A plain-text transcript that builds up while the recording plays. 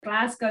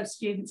Glasgow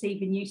students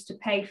even used to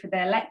pay for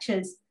their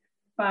lectures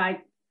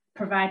by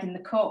providing the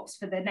corpse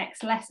for the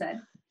next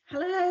lesson.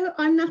 Hello,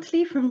 I'm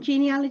Natalie from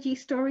Genealogy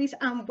Stories,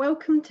 and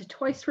welcome to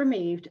Twice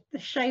Removed, the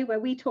show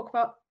where we talk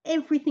about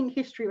everything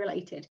history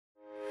related.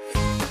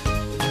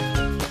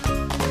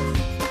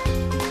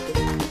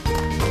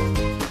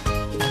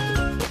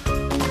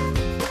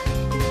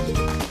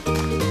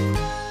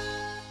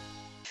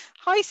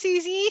 Hi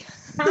Susie.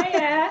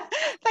 Hiya.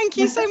 Thank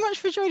you so much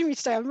for joining me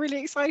today. I'm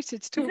really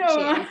excited to talk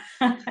to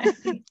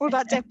you all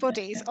about dead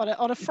bodies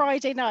on a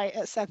Friday night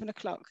at 7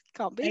 o'clock.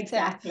 Can't beat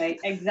it.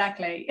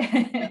 Exactly.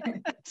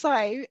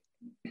 So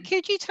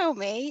could you tell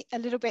me a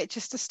little bit,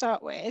 just to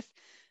start with,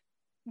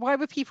 why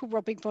were people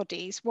robbing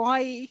bodies?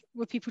 Why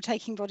were people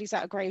taking bodies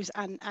out of graves,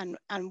 and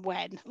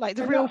when? Like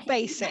the real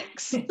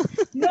basics.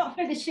 Not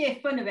for the sheer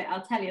fun of it,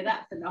 I'll tell you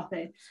that for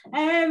nothing.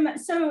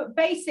 So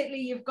basically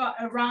you've got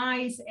a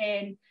rise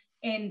in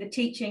the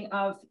teaching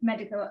of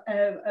medical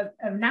of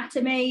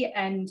anatomy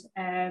and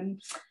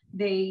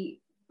the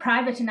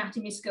private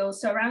anatomy schools.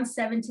 So around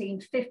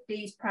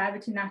 1750s,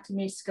 private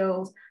anatomy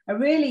schools are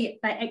really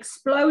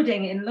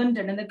exploding in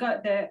London, and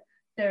they're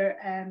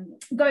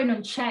going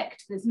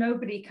unchecked. There's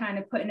nobody kind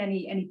of putting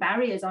any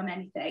barriers on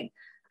anything.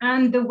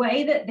 And the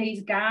way that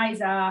these guys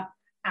are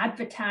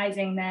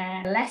advertising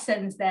their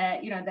lessons,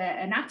 their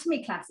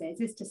anatomy classes,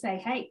 is to say,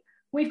 hey,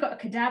 we've got a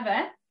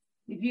cadaver.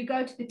 If you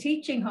go to the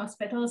teaching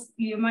hospitals,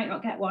 you might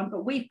not get one,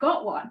 but we've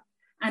got one.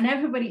 And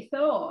everybody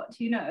thought,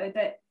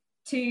 that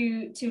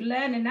to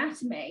learn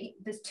anatomy,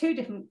 there's two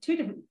different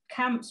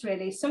camps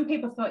really. Some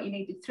people thought you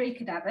needed 3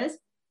 cadavers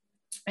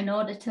in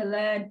order to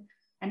learn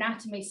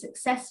anatomy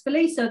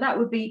successfully. So that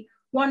would be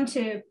one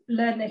to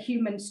learn the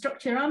human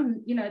structure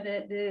on,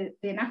 the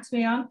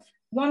anatomy on,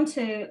 one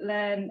to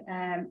learn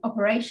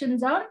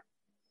operations on,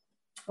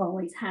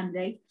 always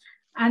handy.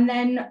 And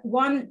then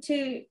one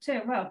to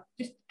well,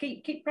 just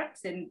keep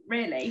practicing,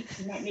 really.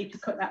 You might need to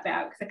cut that bit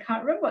out because I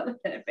can't remember what the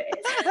third bit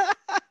is.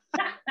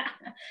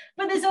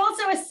 But there's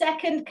also a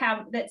second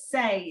camp that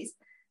says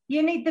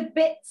you need the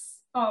bits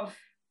of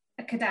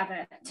a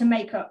cadaver to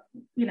make up,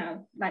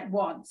 like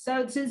one.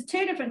 So there's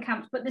 2 different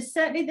camps, but there's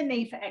certainly the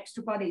need for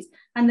extra bodies.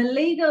 And the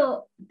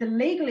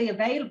legally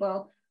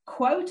available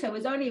quota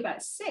was only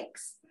about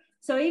 6.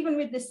 So even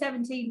with the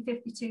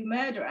 1752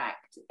 Murder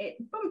Act, it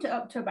bumped it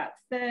up to about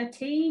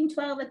 12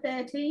 or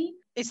 13.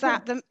 Is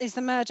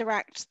the Murder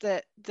Act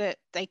that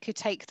they could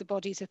take the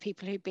bodies of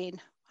people who've been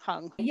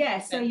hung?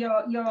 Yeah, so you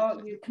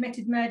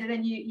committed murder,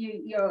 then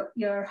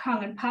you're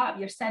hung, and part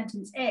of your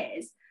sentence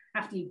is,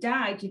 after you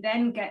died, you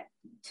then get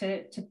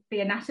to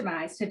be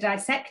anatomized, to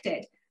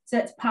dissected. So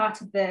it's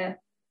part of the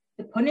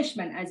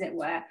punishment, as it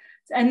were.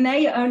 And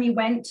they only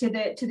went to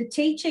the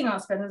teaching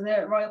hospitals,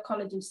 the Royal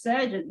College of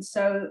Surgeons.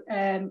 So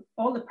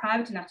all the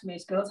private anatomy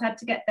schools had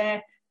to get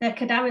their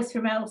cadavers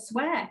from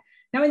elsewhere.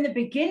 Now, in the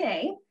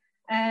beginning,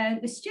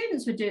 the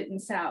students would do it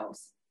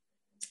themselves.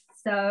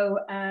 So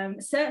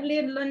certainly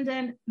in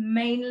London,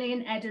 mainly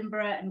in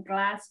Edinburgh and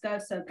Glasgow.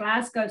 So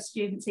Glasgow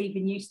students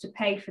even used to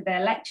pay for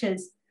their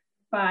lectures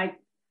by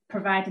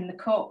providing the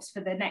corpse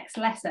for the next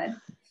lesson,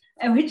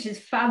 which is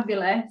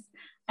fabulous.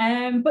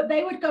 But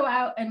they would go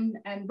out and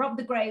rob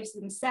the graves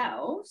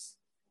themselves.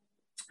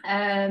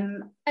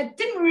 It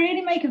didn't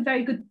really make a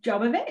very good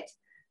job of it.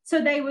 So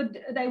they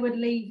would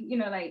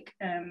leave,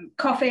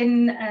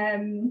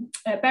 coffin,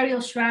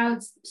 burial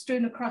shrouds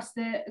strewn across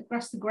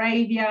the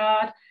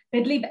graveyard.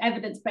 They'd leave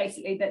evidence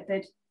basically that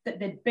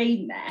they'd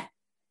been there.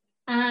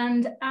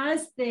 And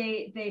as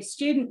the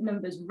student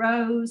numbers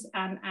rose,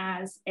 and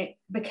as it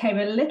became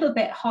a little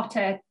bit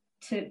hotter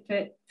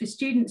for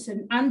students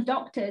and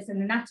doctors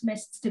and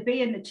anatomists to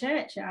be in the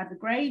churchyard, the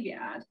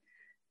graveyard,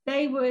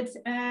 they would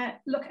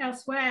look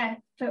elsewhere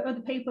for other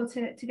people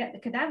to get the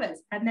cadavers.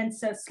 And then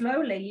so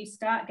slowly you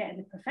start getting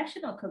the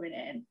professional coming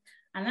in.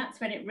 And that's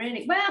when it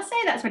really, well, I'll say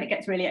that's when it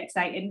gets really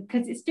exciting,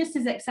 because it's just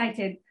as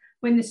exciting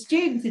when the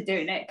students are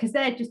doing it, because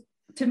they're just,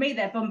 to me,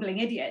 they're bumbling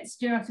idiots.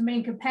 Do you know what I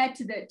mean? Compared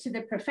to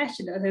the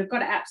professionals who've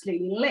got it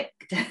absolutely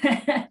licked.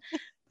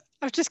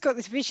 I've just got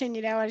this vision,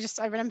 I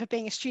remember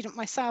being a student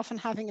myself and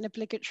having an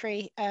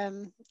obligatory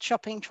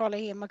shopping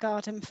trolley in my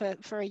garden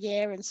for a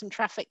year and some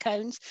traffic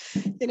cones,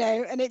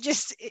 and it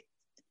just,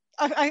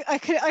 I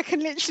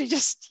can literally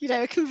just,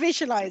 I can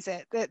visualize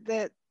it,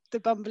 the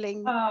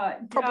bumbling,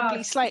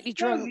 probably slightly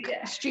drunk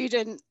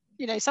student,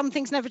 some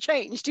things never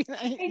changed.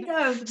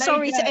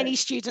 Sorry to any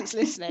students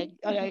listening.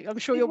 I'm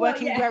sure you're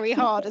working very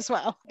hard as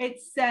well.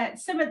 It's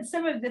some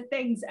of the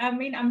things, I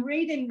mean, I'm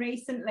reading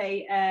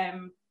recently,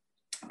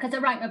 because I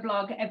write my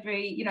blog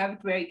every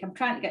week. I'm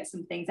trying to get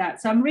some things out,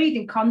 so I'm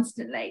reading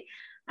constantly,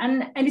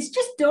 and it's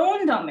just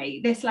dawned on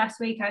me this last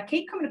week. I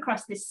keep coming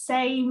across this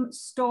same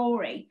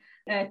story.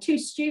 2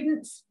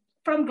 students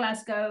from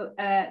Glasgow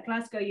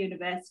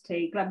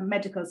University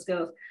medical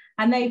schools,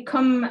 and they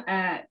come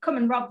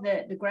and rob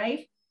the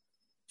grave,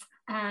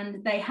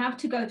 and they have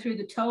to go through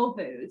the toll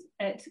booth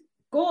at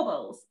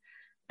Gorbals,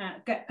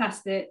 get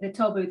past the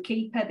toll booth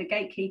keeper, the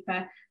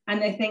gatekeeper,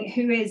 and they think,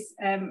 who is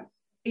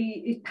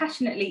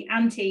passionately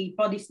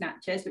anti-body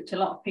snatchers, which a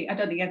lot of people, I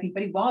don't think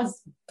everybody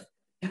was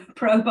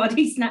pro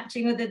body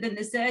snatching other than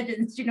the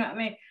surgeons, do you know what I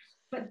mean?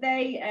 But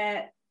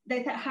they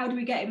thought, how do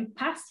we get him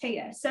past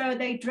here? So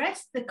they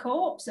dressed the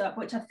corpse up,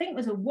 which I think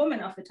was a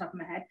woman off the top of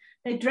my head.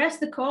 They dressed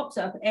the corpse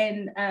up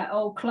in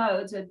old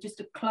clothes, or just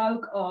a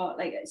cloak or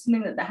like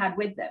something that they had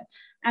with them,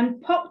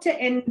 and popped it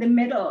in the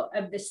middle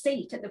of the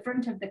seat at the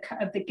front of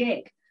the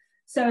gig.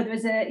 So there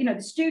was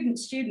the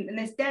student, and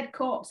this dead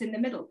corpse in the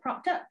middle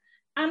propped up.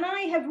 And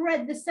I have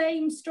read the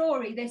same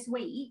story this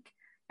week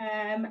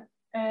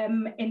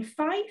in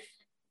Fife,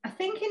 I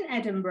think in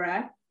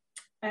Edinburgh,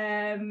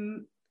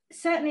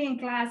 certainly in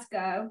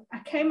Glasgow.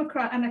 I've come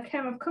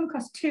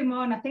across 2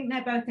 more, and I think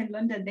they're both in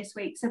London this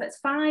week. So that's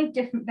 5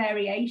 different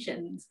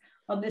variations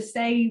on the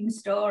same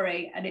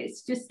story, and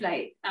it's just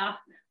like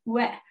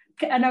where.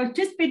 And I've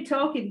just been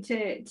talking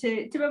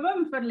to my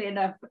mum, funnily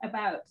enough,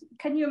 about,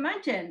 can you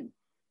imagine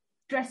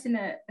dressing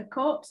a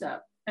corpse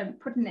up and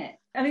putting it?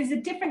 And there's a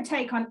different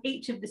take on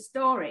each of the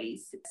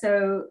stories.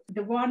 So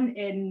the one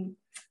in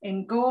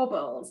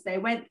Gorbals, they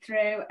went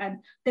through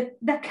and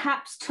the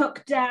caps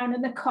tucked down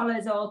and the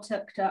collars all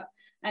tucked up.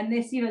 And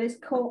this, this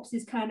corpse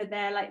is kind of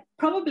there, like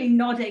probably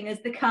nodding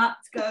as the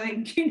cart's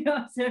going, do you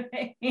know what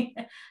I mean?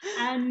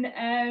 And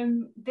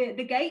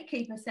the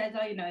gatekeeper says,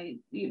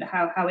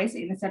 how is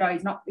he? And they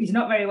said, he's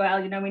not very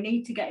well, we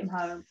need to get him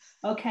home.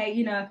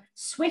 Okay,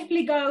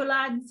 swiftly go,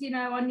 lads,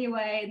 on your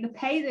way. And they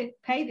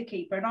pay the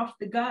keeper, and off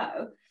they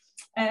go.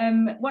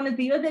 One of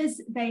the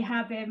others, they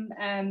have him,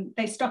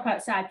 they stop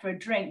outside a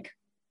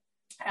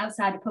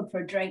pub for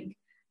a drink.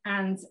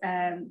 And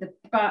the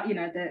bar,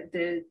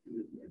 the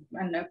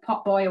I don't know,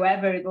 pot boy,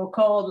 whoever it was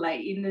called, like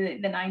in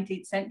the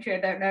 19th century,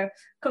 I don't know,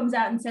 comes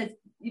out and says, do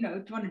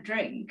you want a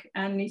drink?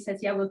 And he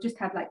says, yeah, we'll just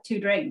have like 2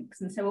 drinks.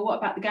 And so, well, what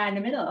about the guy in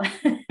the middle?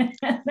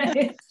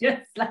 It's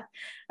just like,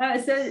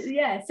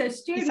 so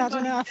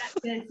student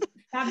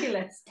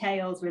fabulous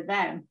tales with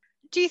them.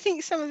 Do you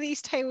think some of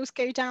these tales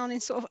go down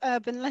in sort of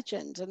urban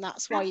legend, and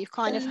that's why you've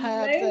kind of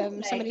heard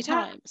them so many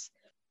times?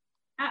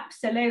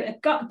 Absolutely.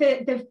 Got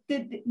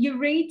you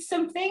read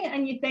something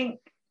and you think,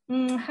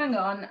 hang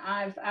on,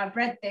 I've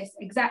read this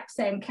exact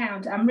same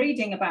count. I'm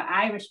reading about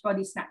Irish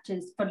body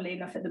snatchers, funnily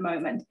enough, at the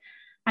moment.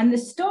 And the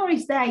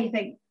story's there, you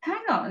think,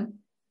 hang on,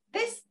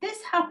 this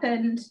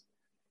happened,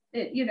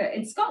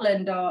 in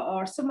Scotland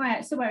or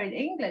somewhere in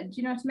England.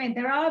 You know what I mean?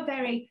 There are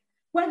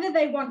whether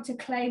they want to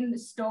claim the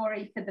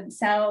story for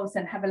themselves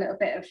and have a little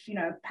bit of,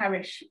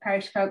 parish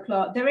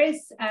folklore. There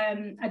is,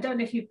 I don't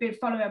know if you've been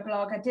following a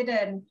blog, I did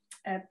a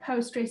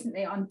post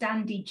recently on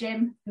Dandy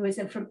Jim, who is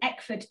from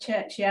Eckford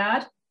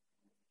Churchyard.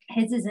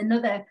 His is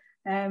another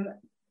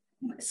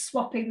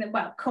swapping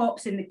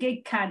corpse in the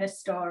gig kind of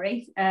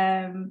story.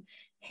 Dandy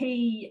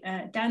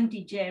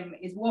Jim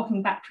is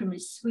walking back from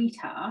his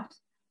sweetheart,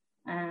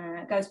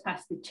 goes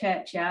past the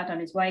churchyard on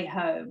his way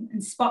home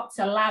and spots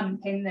a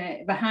lamp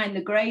behind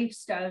the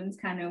gravestones,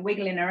 kind of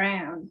wiggling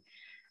around.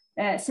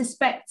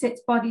 Suspects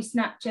it's body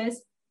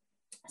snatchers,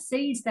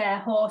 sees their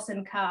horse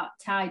and cart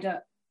tied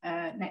up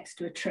next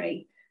to a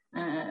tree,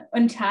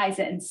 unties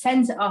it and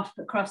sends it off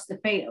across the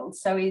field.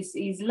 So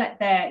he's let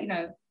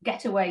their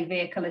getaway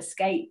vehicle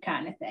escape,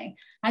 kind of thing.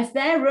 As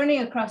they're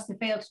running across the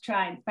field to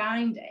try and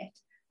find it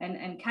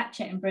and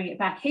catch it and bring it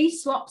back, he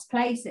swaps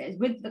places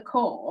with the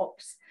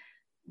corpse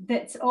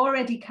that's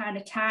already kind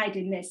of tied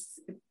in this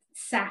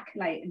sack,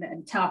 like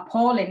and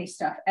tarpaulin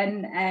stuff,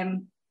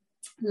 and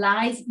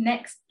lies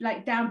next,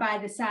 like down by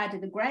the side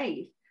of the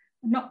grave.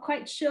 I'm not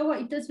quite sure what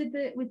he does with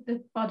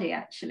the body,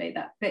 actually.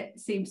 That bit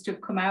seems to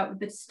have come out of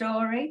the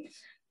story.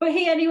 But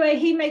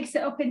he makes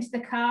it up into the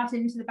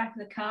back of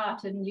the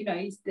cart, and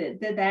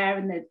they're there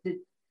and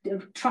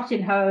they're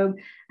trotting home,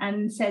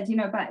 and says,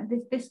 but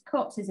this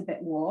corpse is a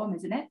bit warm,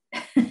 isn't it?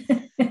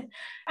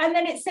 And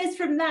then it says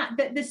from that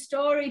the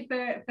story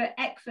for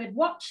Eckford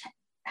Watch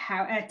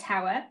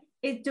Tower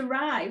is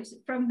derived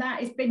from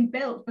that. It's been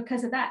built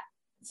because of that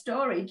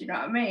story. Do you know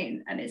what I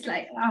mean? And it's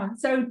like,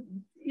 so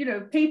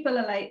people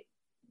are like,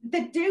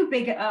 they do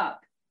big it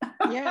up.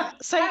 Yeah.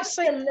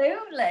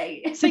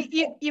 Absolutely. So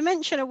you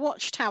mentioned a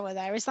watchtower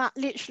there. Is that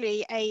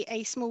literally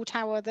a small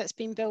tower that's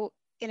been built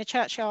in a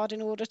churchyard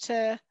in order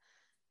to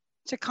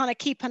kind of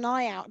keep an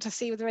eye out to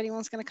see whether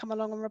anyone's going to come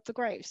along and rob the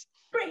graves?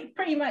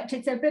 Pretty much.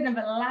 It's a bit of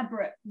an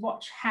elaborate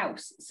watch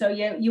house. So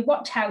you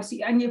watch house,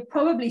 and you've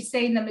probably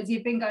seen them as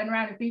you've been going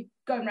around. If you've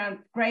gone around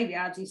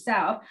graveyards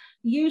yourself,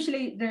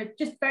 usually they're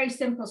just very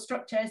simple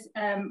structures.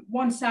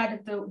 One side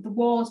of the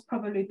wall is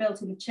probably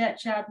built in the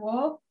churchyard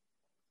wall.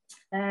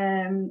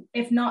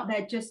 If not,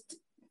 they're just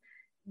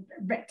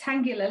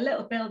rectangular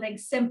little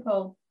buildings,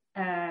 simple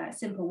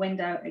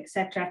window,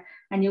 etc.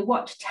 And your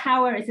watch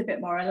tower is a bit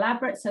more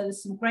elaborate. So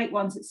there's some great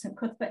ones at St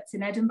Cuthbert's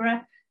in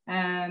Edinburgh,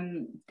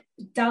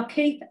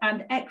 Dalkeith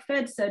and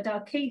Eckford. So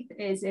Dalkeith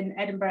is in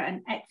Edinburgh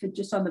and Eckford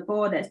just on the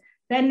borders.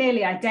 They're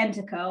nearly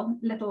identical,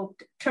 little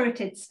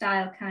turreted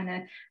style kind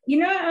of,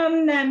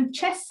 on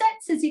chess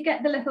sets as you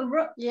get the little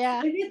rook.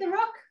 Yeah. Is it the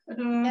rook?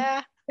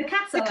 Yeah. The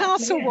castle. The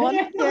castle one.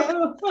 Yeah.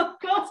 Of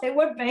course it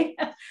would be.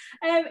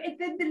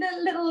 The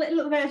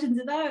little versions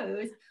of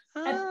those.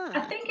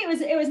 I think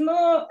it was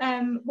more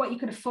what you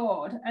could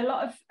afford. A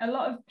lot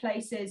of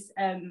places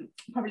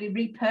probably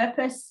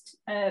repurposed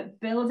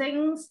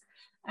buildings.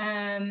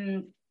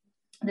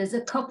 There's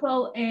a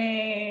couple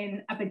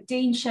in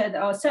Aberdeenshire,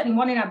 or certainly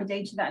one in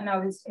Aberdeenshire that I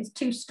know is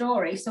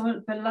 2-story. So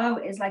below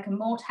is like a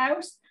malt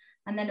house,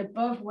 and then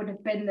above would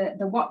have been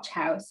the watch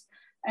house.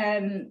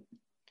 I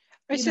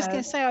was just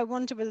going to say, I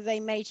wonder whether they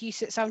made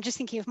use of it. So I'm just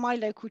thinking of my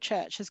local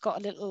church has got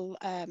a little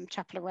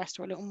chapel arrest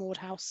or a little Maud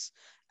house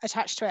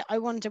attached to it. I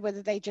wonder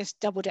whether they just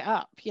doubled it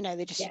up.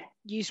 They just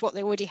used what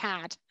they already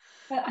had.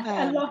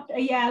 A lot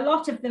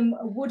of them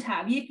would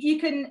have. You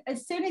can,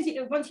 as soon as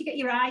once you get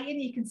your eye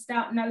in, you can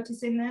start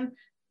noticing them,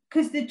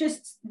 because they're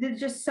just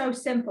so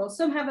simple.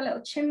 Some have a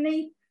little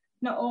chimney,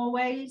 not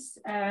always,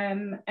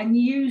 and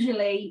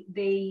usually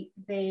the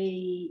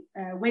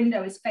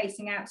window is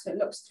facing out, so it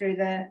looks through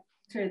the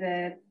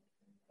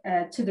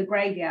to the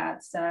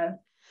graveyard. So,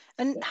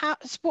 and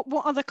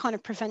what other kind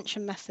of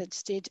prevention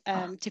methods did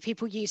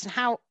people use, and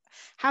how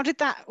did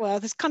that? Well,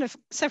 there's kind of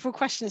several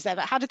questions there,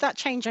 but how did that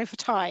change over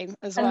time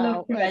as well? I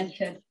love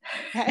prevention.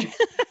 I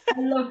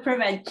love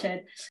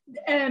prevention.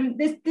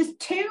 There's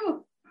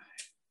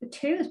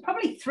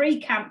probably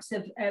 3 camps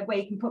of where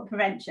you can put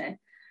prevention.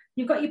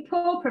 You've got your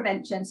poor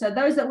prevention, so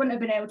those that wouldn't have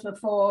been able to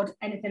afford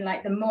anything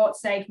like the Mort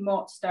Safe,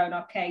 Mort Stone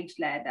or caged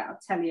lead that I'll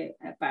tell you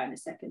about in a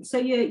second. So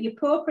your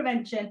poor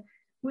prevention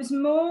was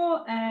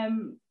more a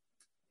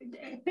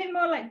bit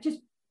more like just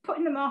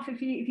putting them off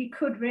if you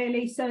could,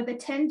 really. So they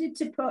tended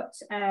to put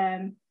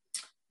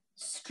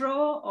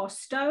straw or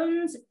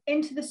stones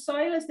into the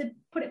soil as they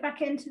put it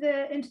back into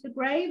the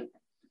grave,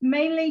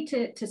 mainly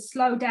to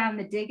slow down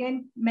the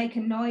digging, make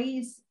a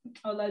noise,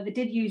 although they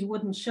did use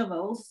wooden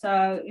shovels,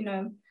 so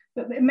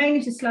but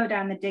mainly to slow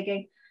down the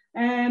digging.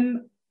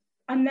 And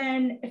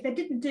then if they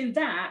didn't do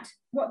that,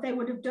 what they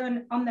would have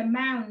done on the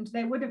mound,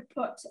 they would have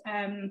put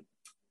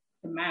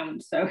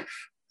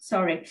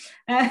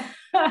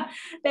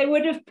they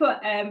would have put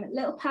a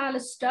little pile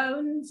of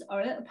stones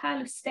or a little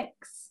pile of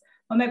sticks,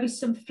 or maybe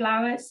some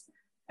flowers.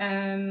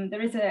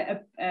 There is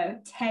a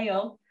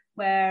tale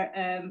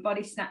where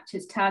body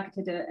snatchers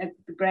targeted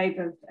the grave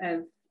of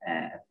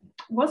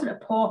wasn't a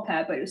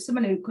pauper, but it was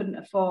someone who couldn't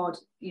afford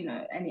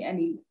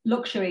any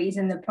luxuries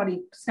in the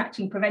body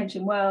snatching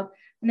prevention world,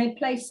 and they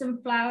placed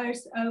some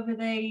flowers over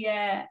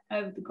the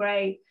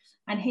grave,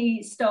 and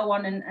he stole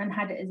one and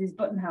had it as his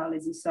buttonhole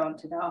as he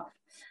sauntered off.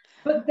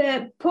 But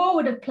the poor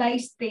would have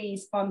placed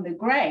these on the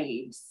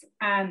graves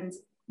and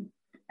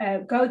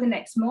go the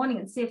next morning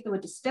and see if they were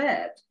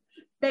disturbed.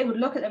 They would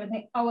look at them and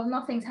think, oh, well,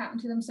 nothing's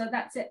happened to them, so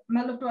that's it.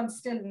 My loved one's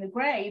still in the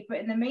grave. But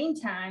in the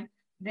meantime,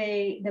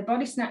 the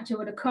body snatcher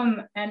would have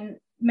come and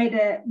made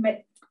a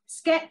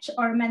sketch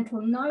or a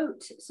mental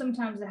note.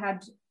 Sometimes they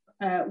had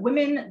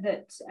women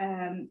that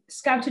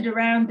scouted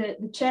around the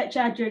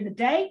churchyard during the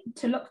day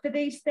to look for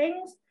these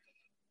things.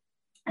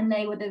 And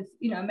they would have,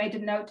 made a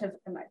note of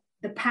like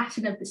the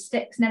pattern of the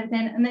sticks and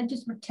everything, and then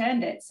just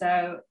returned it.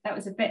 So that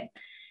was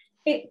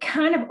it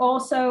kind of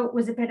also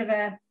was a bit of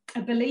a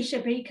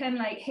Belisha beacon,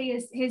 like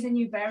here's a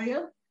new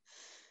burial.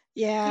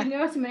 Yeah. Do you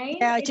know what I mean?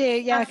 Yeah, I do.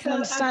 Yeah, I can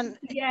understand.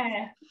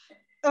 Yeah.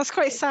 That's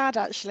quite sad,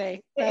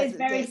 actually. It is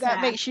very sad.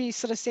 That makes you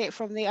sort of see it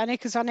from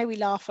because I know we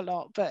laugh a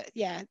lot, but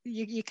yeah,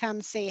 you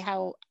can see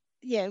how,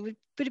 it would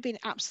have been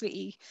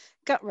absolutely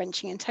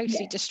gut-wrenching and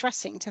totally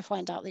distressing to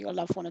find out that your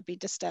loved one had been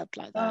disturbed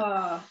like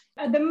that.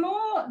 The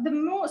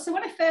more, so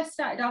when I first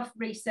started off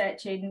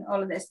researching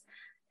all of this,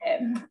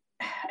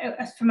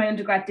 for my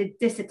undergrad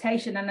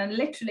dissertation, and I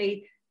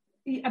literally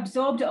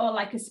absorbed it all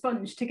like a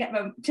sponge to get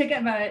my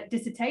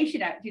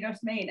dissertation out. Do you know what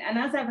I mean? And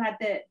as I've had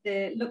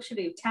the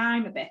luxury of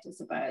time a bit, I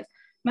suppose,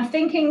 my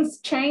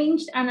thinking's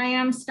changed, and I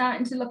am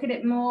starting to look at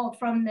it more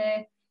from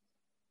the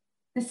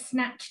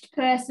snatched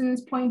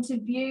person's point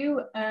of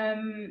view,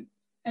 and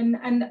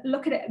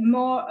look at it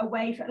more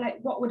away from like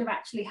what would have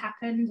actually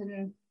happened,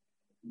 and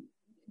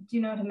do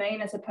you know what I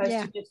mean, as opposed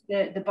to just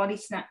the body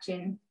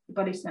snatching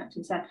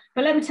side.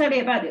 But let me tell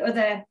you about the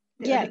other.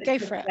 Go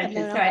for it.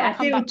 Sorry, I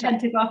do tend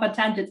to go off on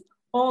tangents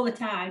all the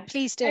time.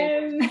 Please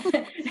do.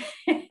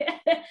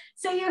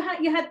 So you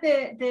had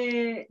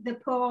the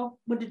poor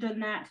would have done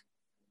that.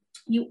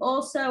 You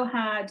also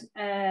had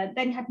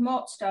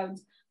mort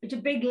stones, which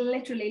are big,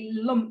 literally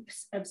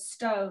lumps of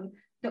stone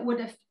that would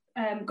have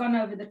gone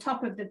over the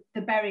top of the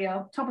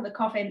burial, top of the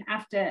coffin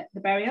after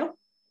the burial.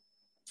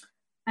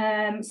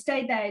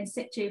 Stayed there in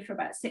situ for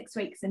about 6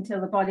 weeks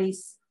until the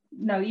body's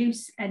no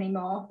use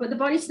anymore. But the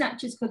body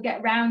snatchers could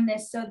get around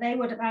this, so they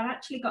would have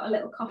actually got a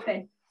little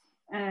coffin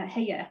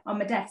here on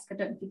my desk. I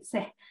don't know if you can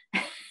see.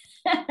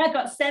 I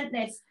got sent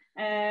this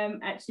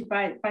actually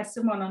by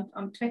someone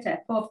on Twitter,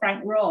 poor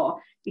Frank Raw.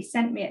 He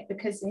sent me it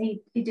because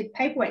he did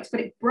paperweights,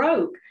 but it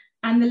broke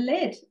and the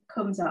lid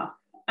comes off.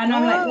 And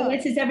I'm like, well,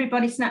 this is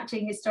everybody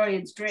snatching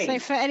historian's dream. So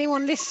for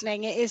anyone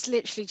listening, it is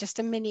literally just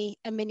a mini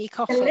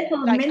coffin,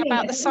 like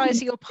about the size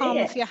of your palm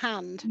of your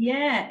hand.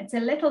 Yeah, it's a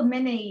little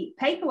mini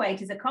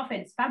paperweight as a coffin.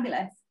 It's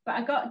fabulous. but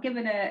I got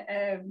given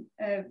a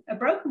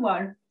broken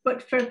one.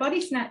 But for a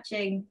body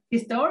snatching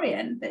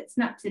historian that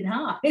snaps in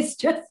half, it's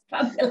just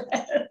fabulous.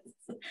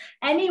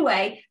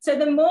 Anyway, so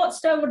the mort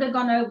stone would have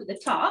gone over the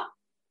top,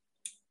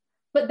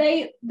 but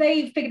they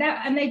figured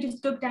out, and they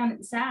just dug down at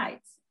the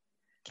sides.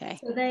 Okay.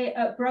 So they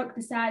broke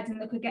the sides,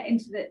 and they could get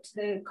into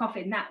the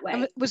coffin that way.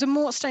 And was a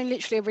mort stone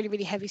literally a really,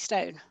 really heavy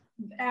stone?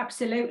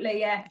 Absolutely,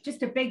 yeah,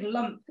 just a big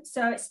lump.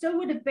 So it still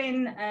would have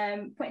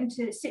been put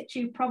into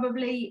situ,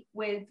 probably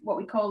with what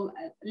we call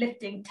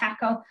lifting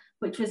tackle,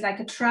 which was like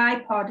a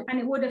tripod, and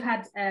it would have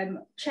had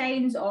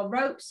chains or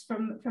ropes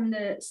from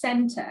the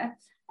center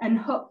and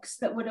hooks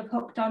that would have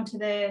hooked onto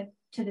the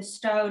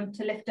stone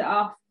to lift it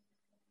off.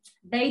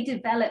 They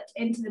developed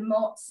into the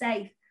mort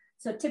safe.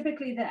 So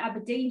typically the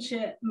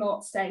Aberdeenshire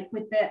mort safe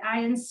with the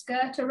iron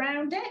skirt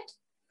around it.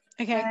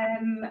 Okay.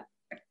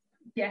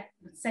 Yeah,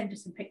 I'll send you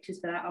some pictures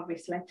for that,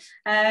 obviously.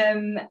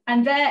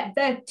 And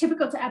they're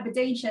typical to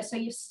Aberdeenshire. So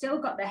you've still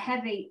got the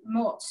heavy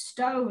mort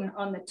stone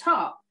on the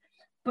top,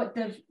 but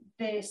the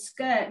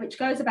skirt, which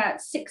goes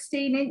about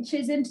 16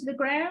 inches into the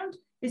ground,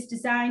 is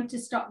designed to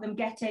stop them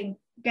getting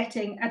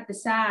at the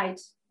side.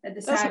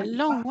 That's a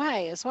long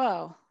way as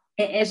well.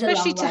 It is,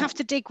 especially to have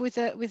to dig with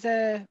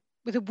a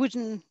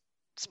wooden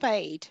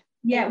spade.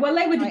 Yeah, well,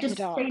 they would have just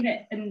seen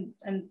it and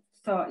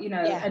thought,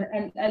 yeah,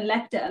 and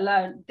left it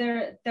alone.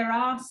 There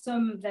are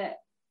some that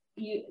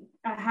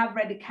I have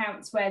read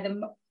accounts where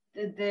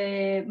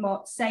the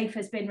mort safe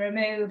has been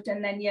removed,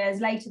 and then years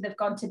later they've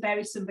gone to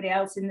bury somebody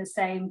else in the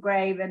same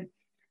grave, and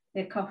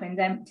their coffin's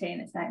empty,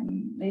 and it's like,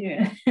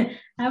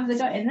 how have they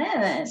got in there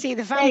then? See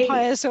the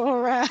vampires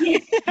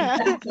exactly.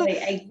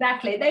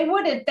 They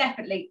would have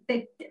definitely.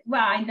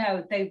 I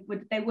know they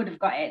would have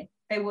got in.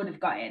 They would have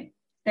got in.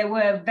 They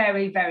were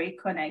very, very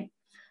cunning.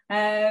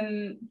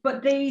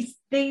 But these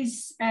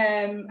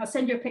I'll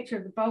send you a picture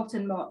of the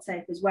Bolton mort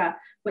safe as well,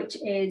 which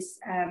is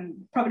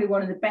probably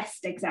one of the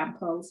best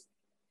examples.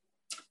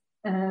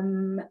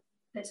 I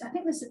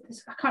think there's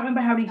I can't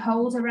remember how many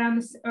holes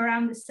around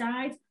the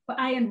sides, but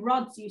iron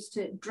rods used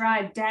to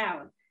drive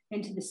down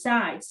into the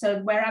side. So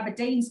where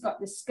Aberdeen's got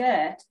the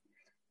skirt,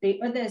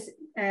 the others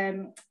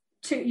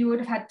you would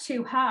have had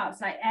two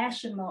halves, like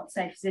Ayrshire mort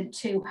safes in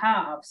two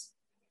halves.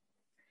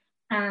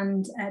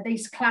 And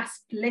these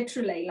clasped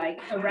literally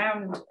like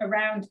around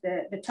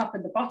the top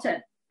and the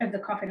bottom of the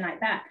coffin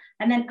like that.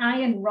 And then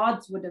iron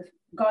rods would have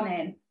gone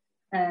in,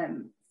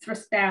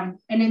 thrust down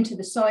and into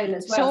the soil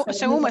as well.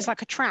 So almost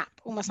like a trap,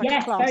 almost like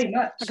a clasp, very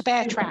much. Like a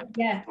bear trap.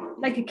 Yeah,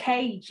 like a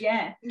cage,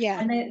 yeah. Yeah.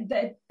 And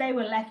they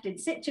were left in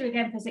situ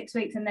again for 6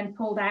 weeks and then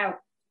pulled out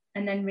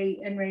and then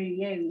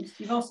reused.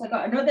 You've also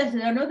got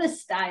another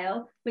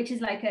style, which is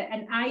like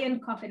an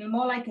iron coffin,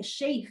 more like a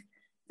sheath,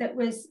 that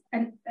was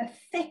a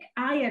thick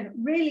iron,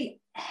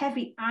 really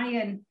heavy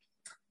iron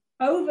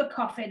over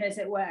coffin, as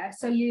it were.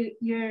 So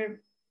your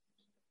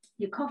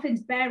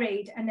coffin's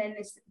buried, and then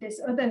this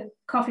other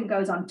coffin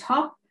goes on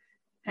top.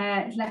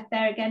 It's left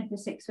there again for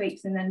 6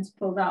 weeks, and then it's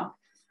pulled off.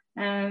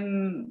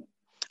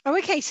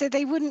 Okay, so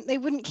they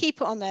wouldn't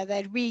keep it on there;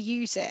 they'd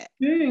reuse it.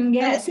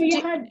 Yeah. So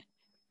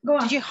go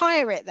on. Did you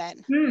hire it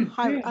then?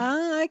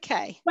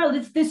 Okay. Well,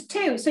 there's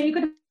two. So you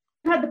could have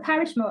had the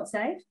parish mort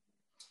safe.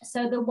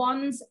 So the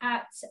ones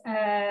at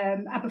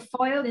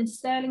Aberfoyle in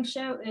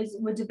Stirlingshire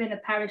would have been a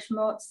parish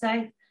mort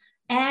safe.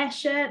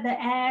 Ayrshire,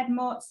 the Ayr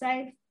mort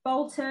safe.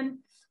 Bolton.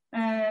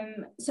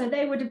 So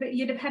they would have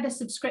you'd have had a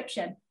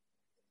subscription.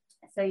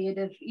 So you'd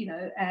have,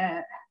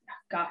 a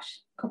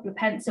couple of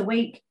pence a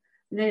week.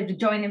 They'd have a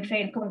joining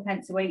fee, a couple of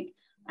pence a week,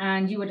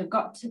 and you would have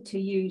got to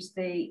use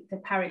the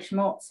parish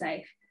mort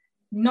safe.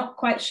 Not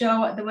quite sure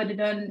what they would have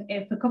done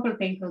if a couple of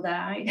people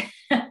died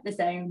at the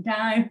same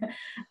time.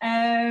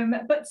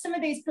 But some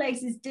of these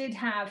places did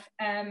have,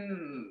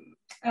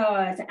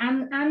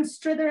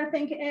 Anstruther, I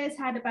think it is,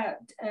 had about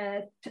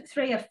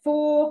 3 or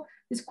 4.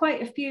 There's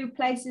quite a few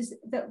places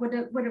that would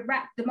have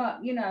wrapped them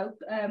up,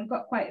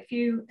 got quite a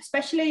few,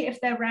 especially if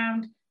they're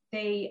around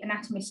the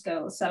anatomy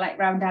schools. So like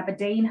round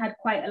Aberdeen had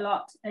quite a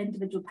lot,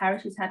 individual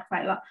parishes had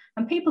quite a lot,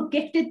 and people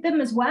gifted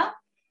them as well.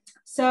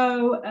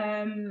 So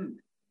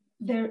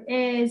there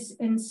is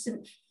in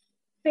St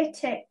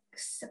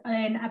Fittick's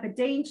in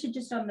Aberdeenshire,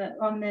 just on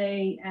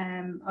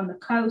the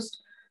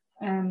coast,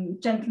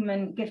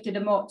 gentleman gifted a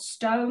mort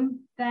stone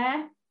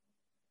there.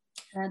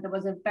 There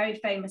was a very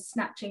famous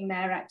snatching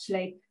there,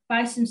 actually,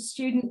 by some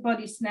student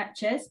body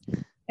snatchers.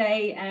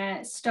 They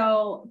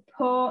stole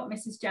poor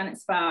Mrs.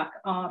 Janet Spark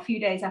a few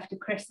days after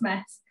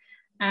Christmas,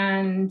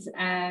 and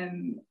I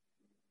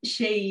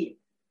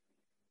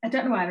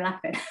don't know why I'm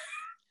laughing.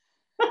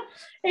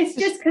 It's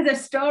just because the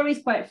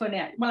story's quite funny.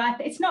 Well,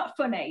 it's not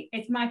funny.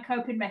 It's my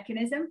coping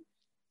mechanism.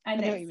 And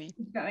I know what you mean.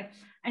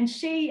 And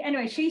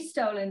she's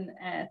stolen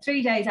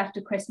 3 days after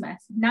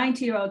Christmas,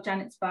 90-year-old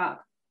Janet Spark.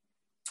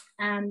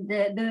 And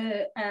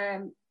the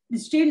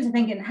students are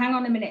thinking, hang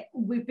on a minute,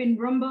 we've been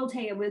rumbled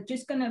here. We're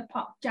just going to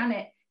pop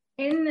Janet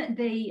in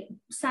the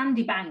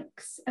sandy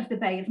banks of the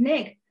Bay of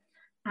Nig,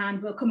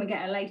 and we'll come and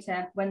get her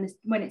later when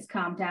it's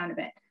calmed down a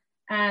bit.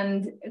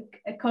 And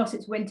of course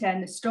it's winter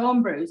and the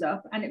storm brews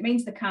up, and it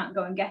means they can't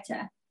go and get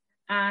her.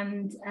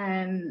 And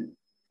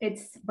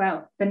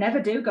they never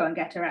do go and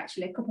get her.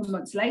 Actually, a couple of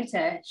months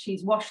later,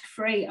 she's washed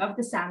free of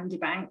the sandy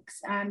banks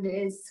and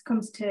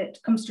comes to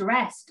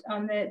rest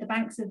on the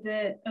banks of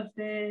the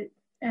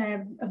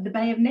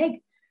Bay of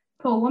Nig.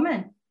 Poor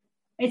woman.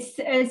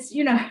 It's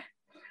you know,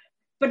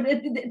 but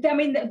I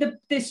mean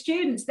the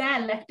students there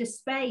left a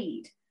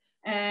spade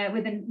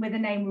with the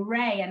name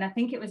Ray, and I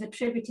think it was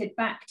attributed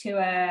back to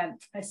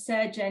a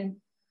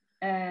surgeon.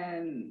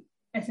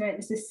 It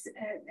was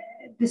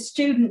the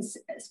student's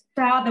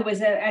father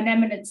was an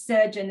eminent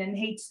surgeon, and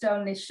he'd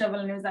stolen his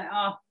shovel, and it was like,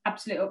 oh,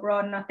 absolute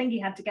uproar. And I think he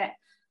had to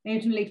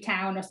leave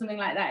town or something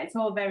like that. It's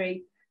all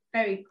very,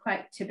 very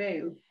quite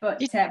taboo. But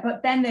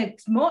then the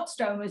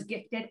Mortstone was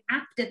gifted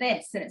after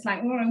this, and it's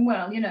like,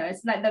 well, you know,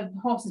 it's like the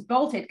horse is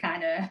bolted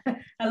kind of.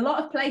 A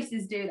lot of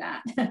places do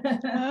that.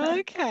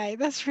 Okay,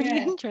 that's really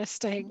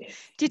interesting.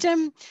 Did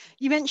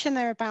you mentioned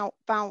there about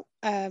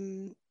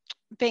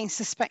being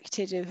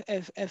suspected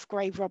of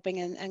grave robbing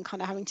and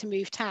kind of having to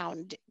move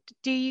town?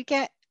 Do you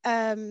get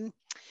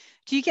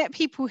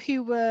people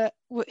who were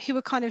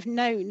kind of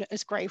known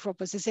as grave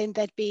robbers, as in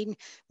they'd been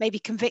maybe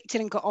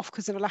convicted and got off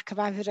because of a lack of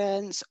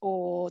evidence,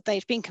 or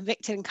they'd been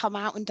convicted and come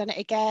out and done it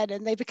again,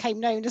 and they became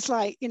known as,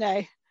 like, you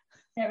know,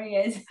 there he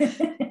is.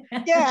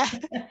 Yeah.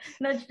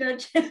 Nudge,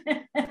 nudge.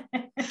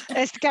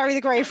 It's Gary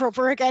the grave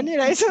robber again, you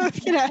know, so,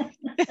 you know.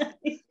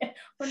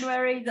 Wonder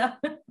where he's at.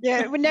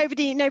 Yeah, when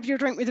nobody will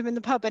drink with him in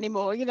the pub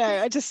anymore, you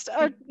know.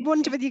 I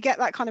wonder whether you get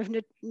that kind of,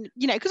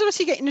 you know, because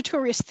obviously you get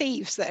notorious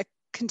thieves that are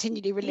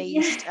continually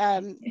released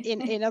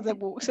in other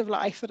walks of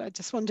life, and I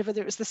just wonder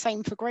whether it was the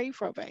same for grave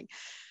robbing.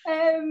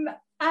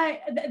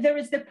 There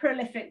is the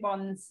prolific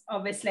ones,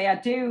 obviously. I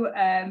do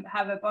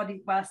have a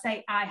body, well, I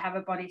say I have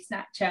a body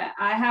snatcher.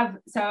 I've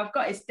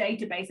got this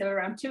database of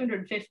around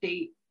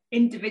 250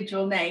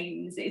 individual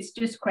names. It's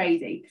just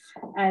crazy.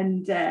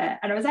 And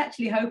I was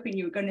actually hoping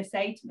you were going to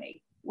say to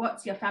me,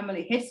 what's your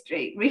family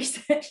history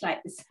research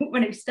like this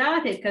when it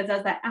started? Because I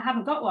was like, I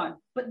haven't got one,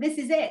 but this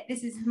is it.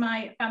 This is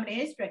my family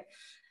history.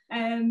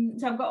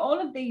 So I've got all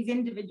of these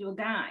individual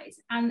guys,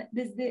 and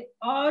there's the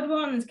odd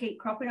ones keep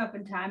cropping up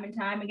and time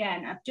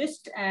again. I've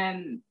just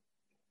written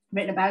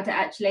about it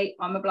actually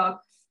on my blog.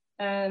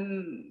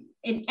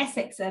 In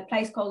Essex, a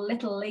place called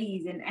Little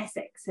Lees in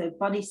Essex, a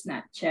body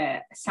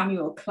snatcher,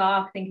 Samuel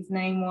Clark, I think his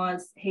name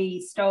was.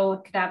 He stole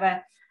a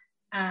cadaver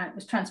and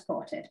was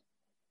transported.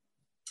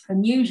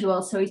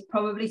 Unusual, so he's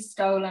probably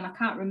stolen, I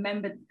can't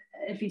remember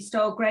if he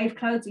stole grave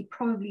clothes, he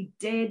probably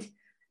did,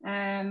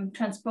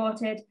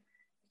 transported.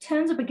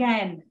 Turns up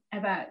again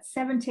about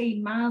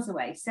 17 miles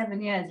away,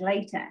 7 years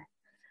later.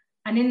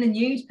 And in the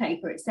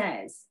newspaper, it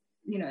says,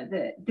 you know,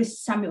 this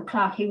Samuel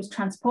Clark, he was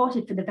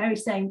transported for the very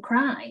same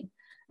crime.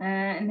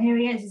 And here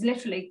he is, he's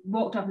literally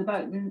walked off the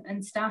boat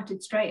and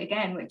started straight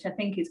again, which I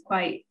think is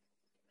quite,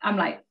 I'm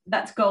like,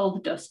 that's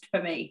gold dust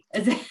for me.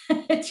 Do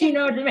you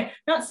know what I mean?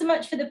 Not so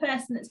much for the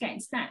person that's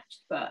getting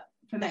snatched, but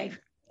for me.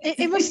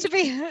 It must have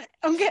been,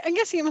 I'm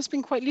guessing it must have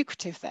been quite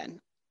lucrative then.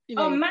 You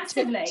know,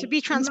 massively. To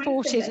be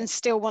transported massively. And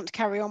still want to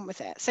carry on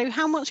with it. So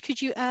how much could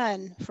you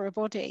earn for a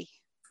body?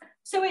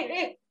 So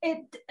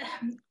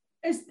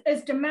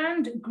as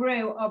demand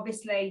grew,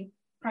 obviously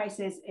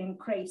prices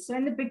increased. So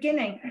in the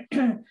beginning,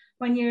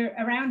 when you're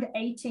around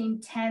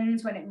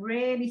 1810s, when it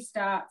really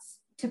starts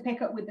to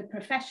pick up with the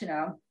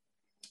professional,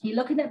 you're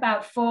looking at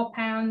about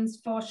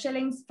 £4, 4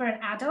 shillings for an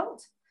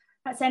adult.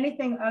 That's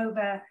anything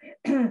over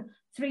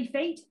 3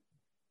 feet.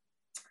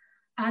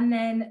 And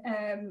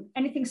then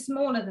anything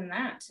smaller than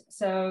that,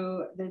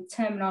 so the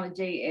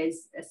terminology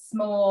is a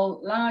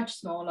small, large,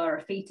 small, or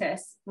a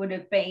fetus would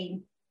have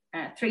been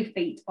 3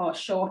 feet or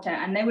shorter,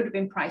 and they would have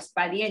been priced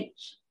by the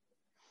inch.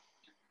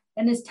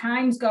 And as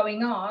time's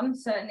going on,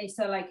 certainly,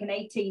 so like in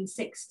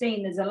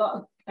 1816, there's a lot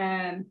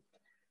of,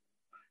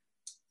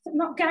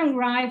 not gang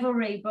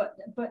rivalry, but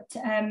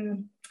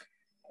the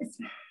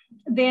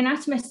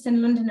anatomists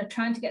in London are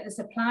trying to get the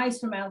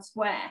supplies from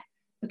elsewhere,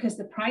 because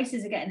the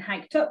prices are getting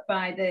hiked up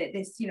by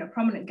this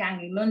prominent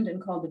gang in London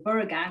called the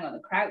Borough Gang or the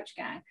Crouch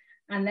Gang,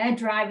 and they're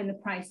driving the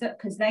price up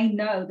because they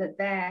know that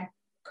their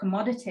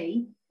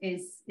commodity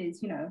is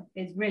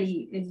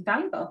really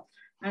valuable,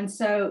 and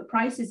so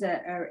prices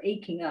are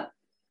eking up.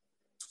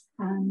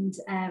 And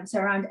so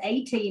around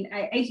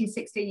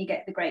 1816 you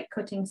get the Great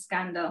Cutting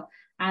Scandal,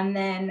 and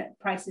then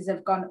prices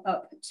have gone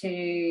up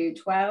to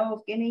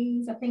 12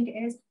 guineas, I think it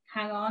is.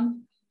 Hang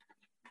on,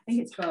 I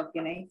think it's 12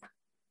 guineas.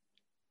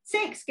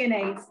 6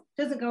 guineas,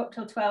 doesn't go up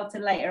till 12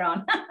 till later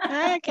on.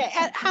 Okay,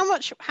 how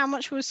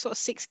much was sort of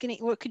 6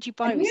 guineas? What could you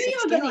buy with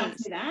 6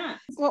 guineas?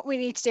 What we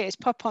need to do is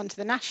pop onto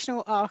the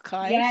National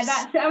Archives. Yeah,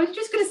 I was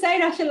just going to say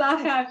National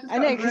Archives. I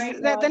know,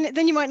 because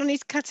then you might not need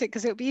to cut it,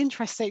 because it'll be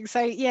interesting. So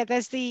yeah,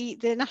 there's the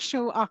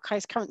National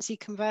Archives currency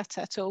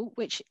converter tool,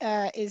 which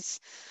is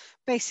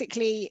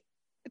basically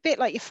a bit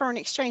like your foreign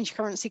exchange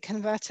currency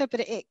converter, but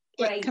it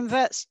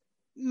converts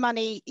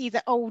money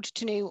either old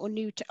to new or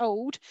new to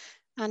old.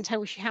 and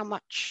tells you how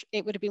much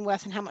it would have been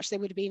worth and how much they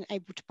would have been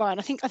able to buy. And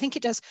I think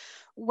it does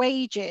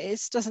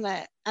wages, doesn't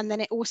it? And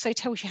then it also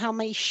tells you how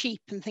many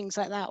sheep and things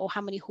like that, or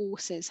how many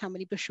horses, how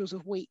many bushels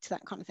of wheat,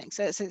 that kind of thing.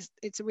 So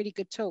it's a really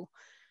good tool.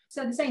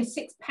 So they're saying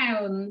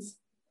 £6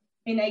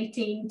 in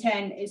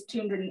 1810 is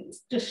 200,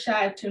 just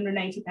shy of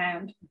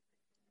 £280.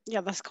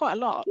 Yeah, that's quite a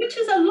lot. Which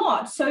is a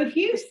lot. So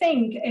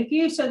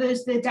so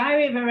there's the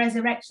Diary of a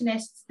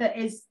Resurrectionist that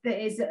is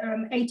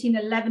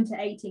 1811 to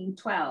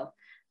 1812.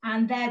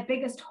 And their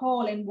biggest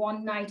haul in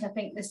one night, I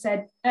think they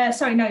said,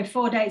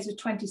 4 days was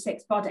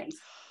 26 bodies.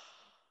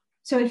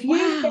 So if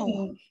you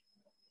think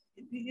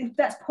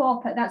that's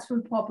pauper, that's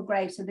from pauper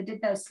graves, so they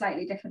did those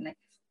slightly differently.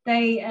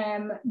 They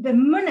the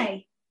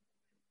money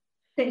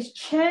that is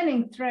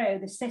churning through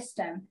the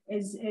system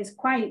is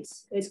quite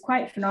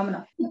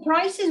phenomenal. The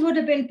prices would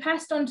have been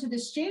passed on to the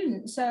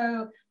students.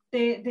 So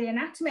the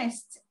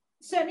anatomists,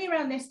 certainly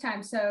around this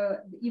time, so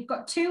you've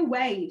got two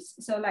waves.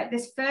 So like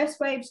this first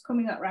wave's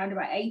coming up around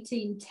about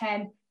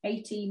 1810,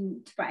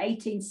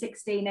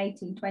 1816,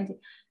 1820.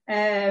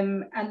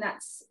 And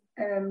that's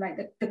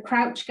like the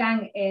Crouch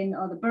gang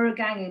or the Borough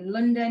gang in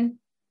London.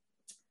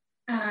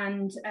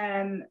 And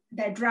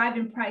they're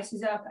driving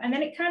prices up, and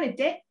then it kind of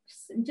dips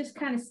and just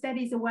kind of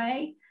steadies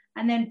away,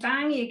 and then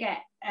bang, you get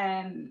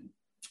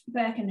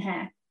Burke and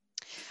Hare.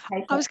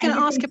 I was going to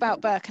ask about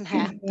Burke and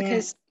Hare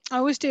because I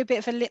always do a bit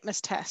of a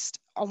litmus test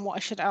on what I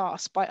should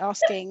ask by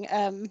asking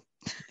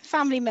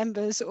family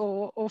members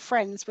or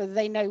friends whether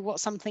they know what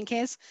something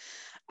is.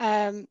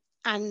 And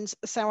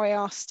so I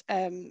asked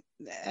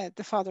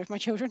the father of my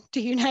children, do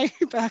you know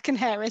who Burke and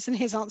Hare is? And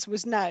his answer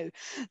was no.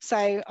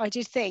 So I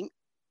did think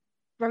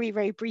very,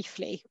 very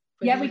briefly.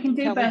 Yeah, we can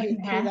do Burke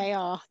and Hare. Who they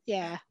are.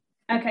 Yeah.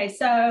 Okay,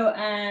 so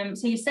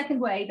so your second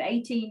wave,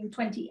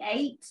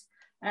 1828,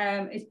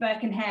 is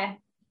Burke and Hare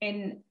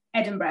in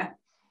Edinburgh.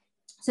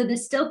 So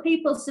there's still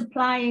people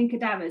supplying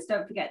cadavers,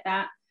 don't forget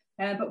that.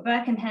 But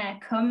Burke and Hare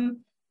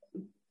come,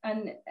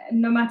 and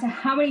no matter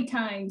how many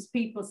times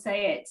people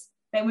say it,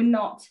 they were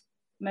not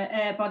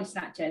body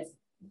snatchers.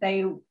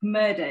 They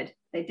murdered.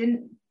 They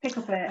didn't pick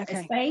up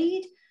a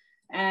spade.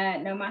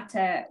 No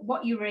matter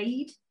what you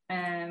read,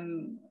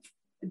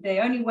 the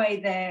only way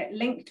they're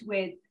linked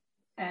with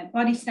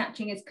body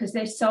snatching is because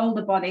they sold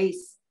the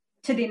bodies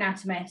to the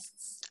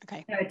anatomists.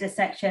 Okay. A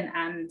dissection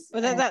and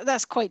well,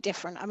 that's quite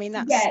different. I mean,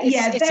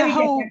 it's a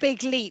whole different.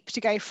 Big leap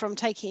to go from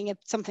taking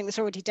something that's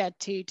already dead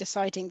to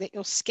deciding that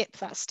you'll skip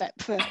that step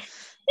for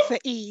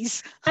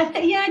ease. I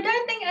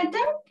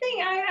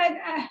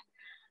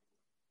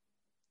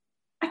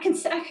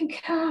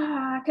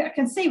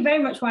can see very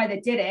much why they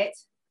did it.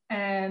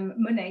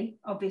 Money,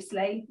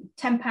 obviously,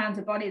 £10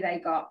 a body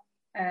they got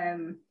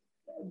as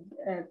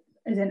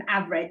an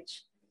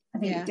average. I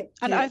think. Yeah.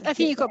 And I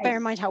think you've got to bear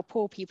in mind how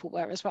poor people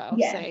were as well.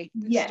 Yeah. So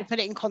to put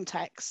it in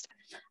context.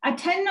 I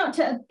tend not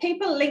to.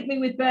 People link me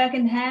with Burke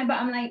and Hare, but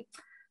I'm like,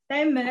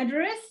 they're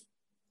murderers.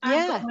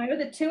 I've got my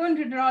other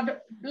 200 odd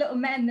little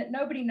men that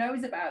nobody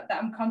knows about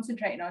that I'm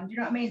concentrating on. Do you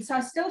know what I mean? So I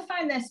still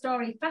find their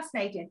story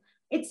fascinating.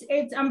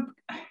 I'm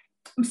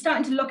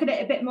starting to look at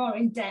it a bit more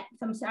in depth.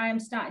 I am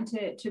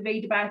starting to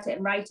read about it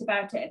and write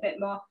about it a bit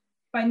more.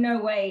 By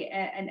no way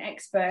an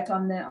expert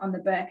on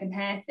the Burke and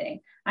Hare thing.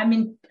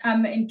 I'm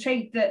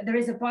intrigued that there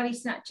is a body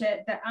snatcher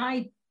that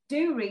I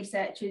do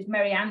research, is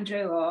Mary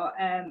Andrew or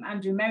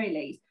Andrew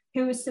Merrilees,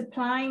 who was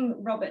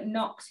supplying Robert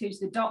Knox, who's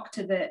the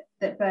doctor that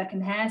Burke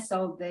and Hare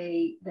sold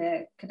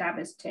the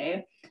cadavers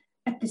to,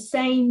 at the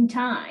same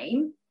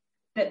time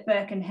that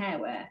Burke and Hare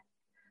were.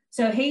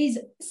 So he's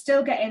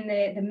still getting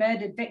the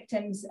murdered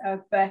victims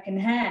of Burke and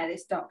Hare,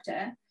 this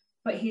doctor,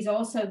 but he's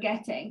also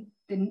getting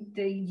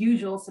the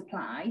usual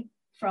supply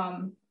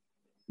from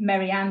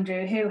Mary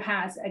Andrew, who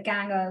has a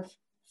gang of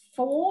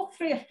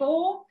three or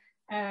four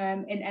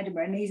in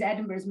Edinburgh, and he's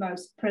Edinburgh's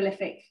most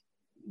prolific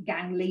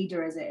gang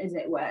leader, as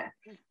it were.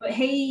 But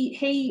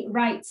he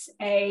writes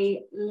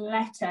a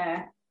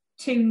letter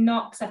to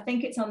Knox. I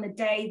think it's on the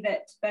day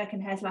that Burke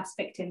and Hare's last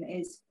victim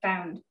is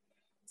found,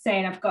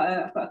 saying, I've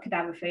got a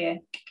cadaver for you.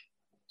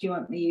 Do you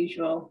want the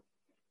usual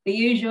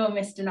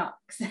Mr.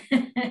 Knox?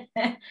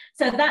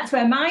 So that's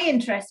where my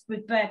interest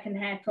with Burke and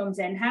Hare comes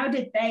in. How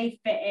did they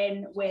fit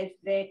in with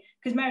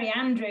because Mary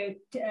Andrew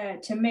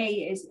to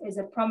me is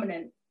a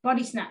prominent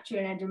body snatcher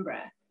in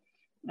Edinburgh,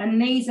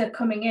 and these are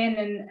coming in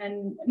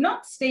and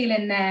not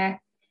stealing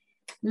their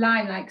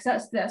limelight,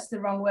 because that's the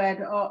wrong word,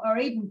 or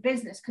even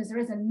business, because there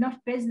is enough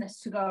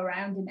business to go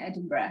around in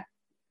Edinburgh.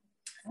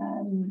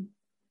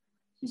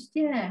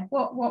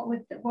 What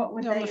would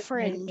they the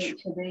fringe?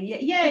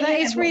 Yeah, that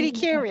is really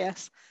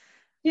curious.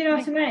 Do you know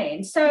what I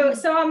mean? So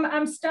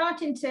I'm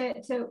starting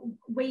to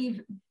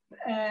weave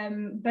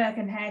Burke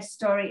and Hare's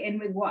story in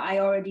with what I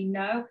already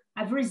know.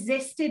 I've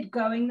resisted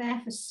going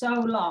there for so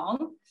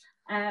long,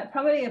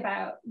 probably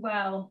about,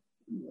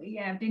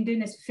 I've been doing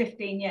this for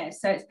 15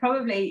 years, so it's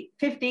probably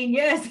 15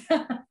 years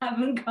I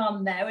haven't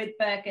gone there with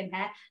Burke and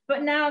Hare.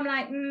 But now I'm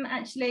like,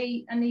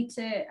 actually, I need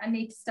to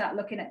start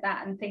looking at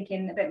that and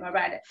thinking a bit more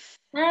about it.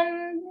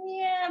 And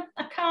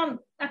I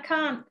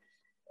can't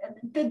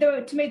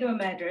to me, they were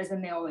murderers,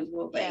 and they always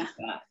will be. Yeah.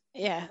 But,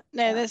 yeah,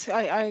 no, that's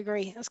I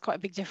agree. That's quite a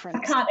big difference.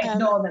 I can't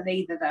ignore them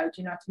either, though. Do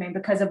you know what I mean?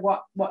 Because of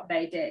what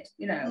they did.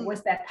 You know,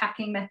 was their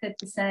packing method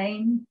the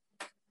same?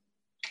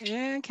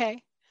 Yeah.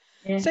 Okay.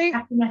 Yeah. So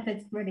packing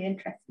methods really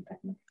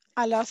interesting.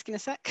 I'll ask in a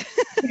sec.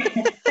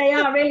 They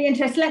are really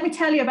interesting. Let me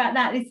tell you about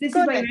that. This is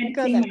where you're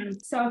editing, man.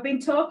 So I've been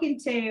talking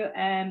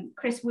to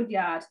Chris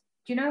Woodyard.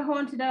 Do you know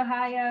Haunted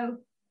Ohio?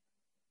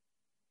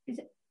 Is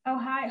it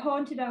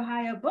Haunted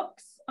Ohio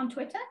Books on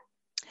Twitter?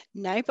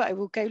 No, but I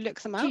will go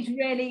look them up. She's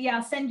really,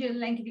 I'll send you the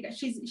link if you got.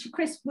 She's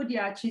Chris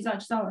Woodyard. She's on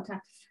all the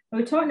time.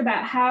 We're talking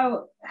about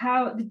how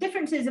the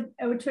differences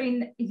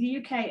between the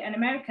UK and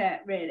America.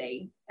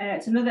 Really,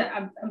 it's another.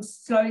 I'm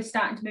slowly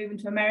starting to move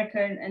into America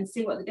and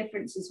see what the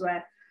differences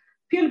were.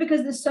 Purely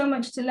because there's so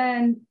much to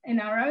learn in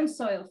our own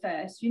soil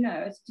first. You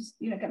know, it's just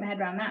get my head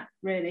around that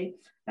really.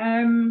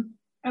 And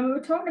we were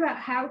talking about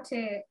how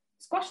to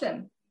squash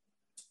them.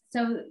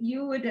 So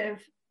you would have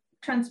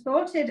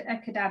transported a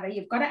cadaver.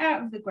 You've got it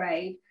out of the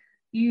grave.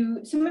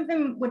 Some of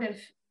them would have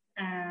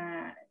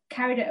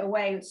carried it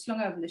away,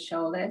 slung over the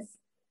shoulders,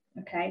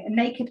 okay, a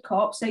naked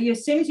corpse. So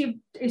as soon as you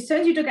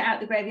dug it out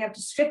of the grave, you have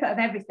to strip it of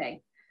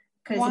everything,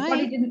 because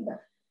the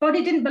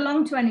body didn't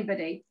belong to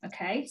anybody,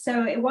 okay.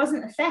 So it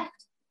wasn't a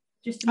theft,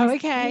 just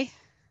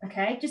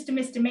just a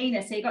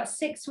misdemeanor. So you got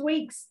 6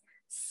 weeks,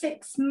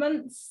 6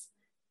 months.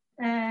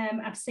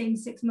 I've seen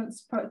 6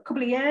 months, a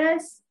couple of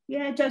years.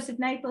 Yeah, Joseph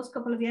Naples,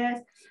 couple of years.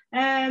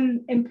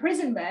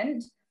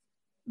 Imprisonment.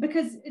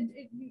 Because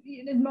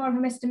it's more of a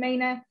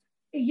misdemeanor.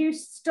 You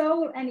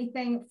stole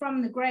anything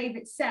from the grave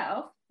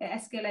itself, it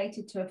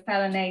escalated to a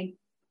felony,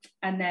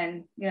 and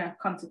then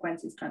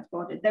consequences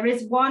transported. There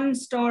is one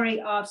story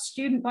of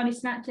student body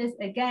snatchers,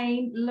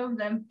 again, love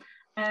them,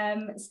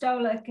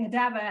 stole a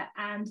cadaver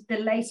and the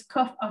lace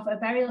cuff of a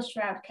burial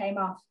shroud came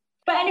off.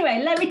 But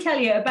anyway, let me tell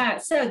you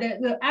about, so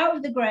they're out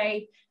of the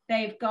grave,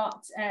 they've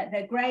got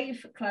their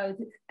grave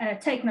clothes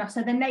taken off,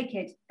 so they're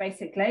naked,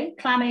 basically,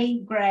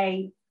 clammy,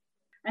 grey,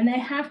 and they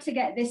have to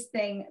get this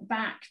thing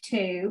back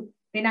to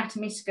the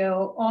anatomy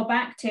school or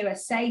back to a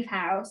safe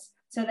house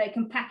so they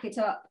can pack it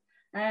up.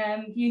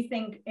 You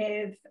think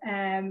of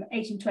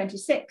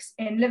 1826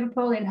 in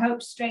Liverpool, in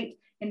Hope Street,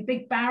 in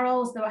big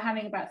barrels, they were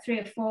having about 3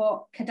 or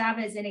 4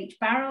 cadavers in each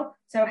barrel.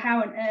 So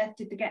how on earth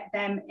did they get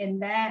them in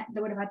there?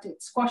 They would have had to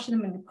squash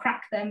them and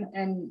crack them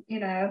and,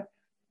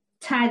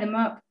 tie them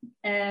up.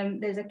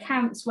 There's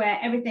accounts where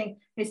everything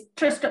is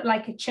trussed up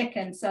like a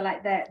chicken. So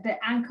like the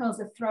ankles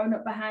are thrown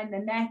up behind the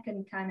neck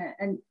and kind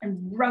of and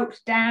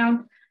roped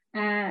down,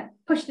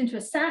 pushed into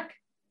a sack.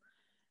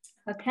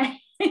 Okay.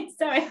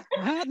 Sorry.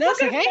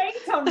 That's okay.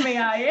 On me,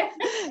 are you?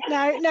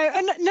 No,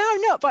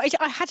 I'm not. But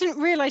I hadn't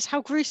realised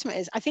how gruesome it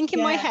is. I think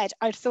in my head,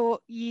 I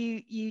thought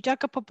you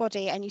dug up a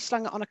body and you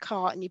slung it on a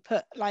cart and you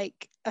put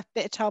like a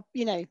bit of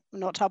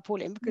not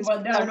tarpaulin, because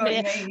but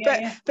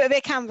a bit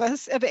of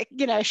canvas, a bit,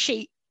 a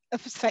sheet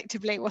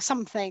effectively or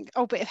something,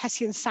 a bit of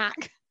Hessian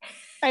sack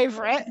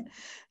over it.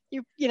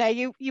 You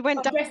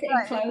went down, dress it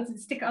in clothes and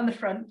stick it on the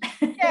front.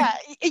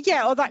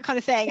 yeah, or that kind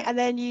of thing. And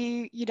then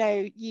you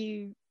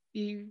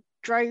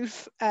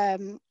drove,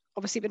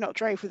 obviously, but not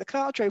drove with a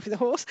car, drove with a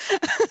horse.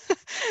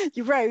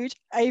 You rode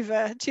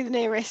over to the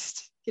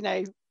nearest,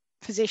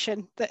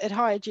 physician that had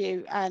hired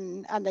you,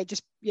 and they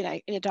just,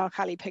 in a dark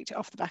alley, picked it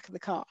off the back of the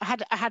car. I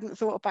hadn't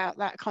thought about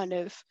that kind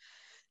of,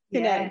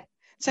 know.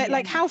 So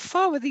like, how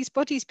far were these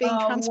bodies being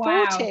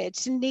transported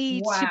to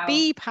need to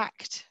be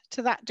packed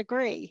to that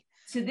degree?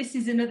 So this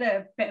is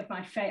another bit of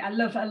my favorite. I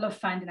love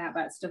finding out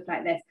about stuff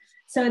like this.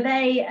 So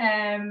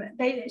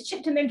they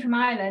shipped them in from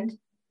Ireland.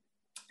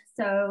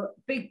 So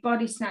big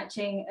body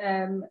snatching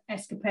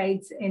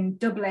escapades in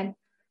Dublin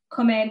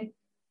come in,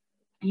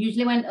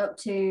 usually went up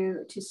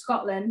to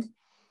Scotland.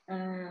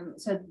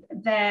 So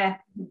there,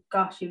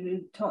 gosh, you were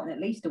talking at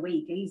least a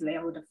week easily,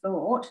 I would have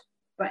thought.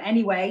 But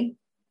anyway,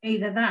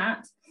 either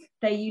that,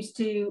 they used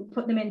to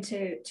put them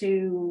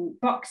into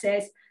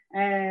boxes.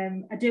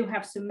 I do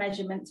have some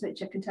measurements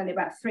which I can tell you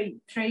about.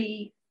 3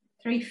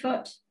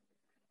 foot.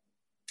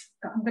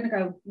 I'm gonna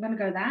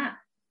go that.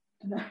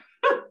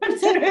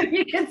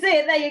 You can see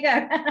it. There you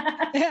go.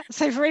 Yeah,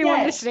 so for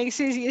anyone listening,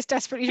 Susie is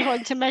desperately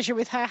trying to measure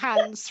with her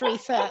hands 3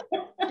 foot.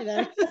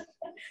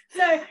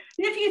 So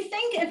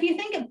if you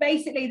think of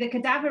basically the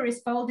cadaver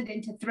is folded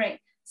into 3.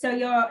 So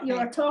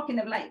you're talking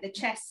of like the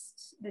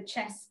chest,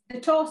 the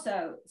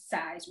torso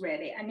size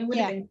really, and it would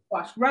have been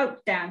squashed,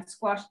 roped down,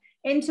 squashed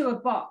into a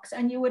box,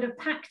 and you would have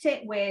packed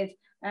it with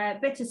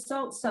bitter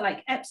salts, so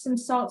like Epsom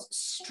salts,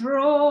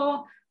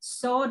 straw,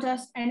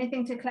 sawdust,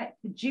 anything to collect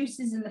the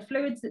juices and the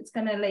fluids that's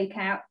going to leak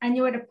out, and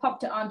you would have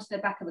popped it onto the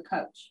back of a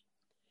coach.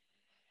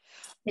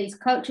 These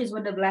coaches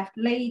would have left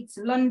Leeds,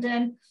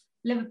 London,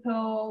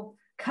 Liverpool,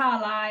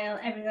 Carlisle,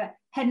 everywhere,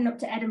 heading up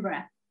to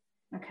Edinburgh.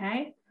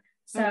 Okay.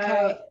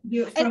 So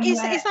is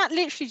that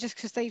literally just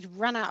because they'd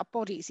run out of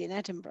bodies in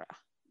Edinburgh?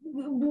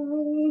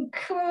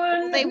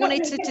 They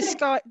wanted to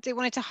discard. They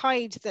wanted to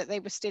hide that they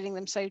were stealing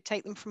them, so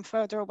take them from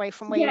further away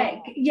from where you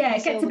are. Yeah,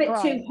 it gets a bit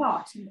too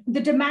hot.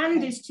 The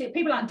demand is too.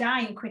 People aren't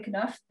dying quick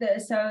enough.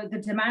 So the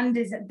demand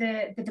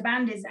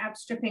is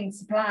outstripping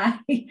supply.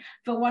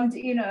 For one,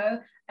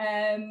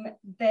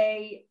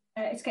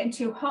 it's getting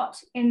too hot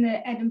in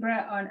the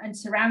Edinburgh and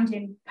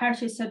surrounding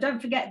parishes. So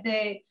don't forget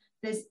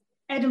there's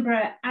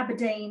Edinburgh,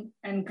 Aberdeen,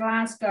 and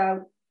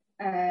Glasgow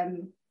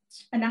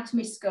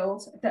anatomy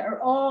schools that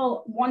are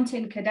all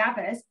wanting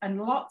cadavers,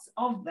 and lots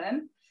of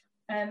them.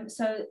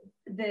 So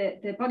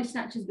the body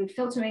snatchers will be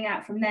filtering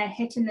out from there,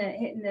 hitting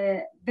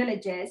the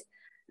villages.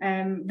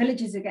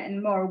 Villages are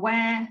getting more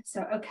aware.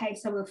 So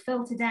we'll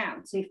filter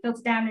down. So you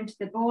filter down into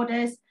the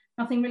borders.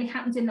 Nothing really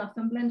happens in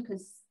Northumberland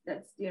because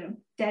that's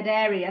dead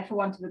area, for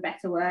want of a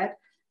better word.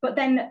 But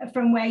then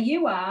from where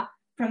you are,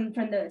 from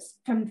further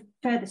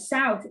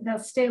south, they'll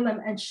steal them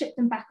and ship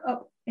them back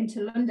up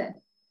into London.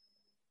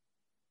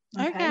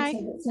 Okay.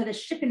 So they're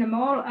shipping them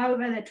all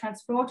over. They're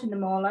transporting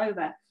them all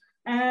over.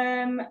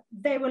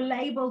 They were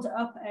labelled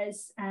up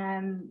as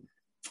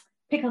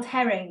pickled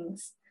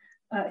herrings,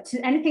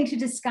 to anything to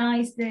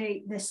disguise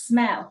the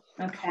smell.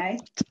 Okay,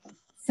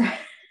 so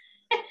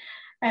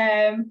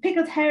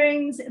pickled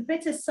herrings,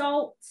 bitter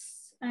salts.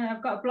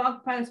 I've got a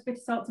blog post, bitter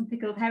salts and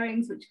pickled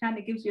herrings, which kind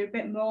of gives you a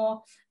bit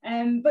more.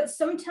 But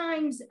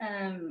sometimes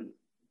the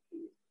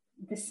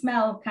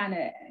smell kind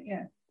of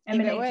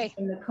emanated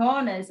from the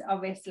corners,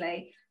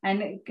 obviously,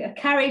 and it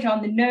carried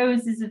on the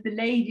noses of the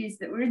ladies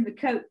that were in the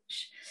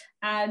coach.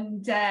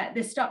 And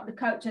they stopped the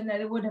coach, and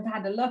they would have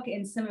had a look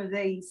in some of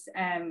these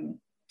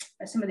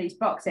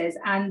boxes,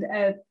 and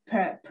a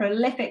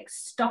prolific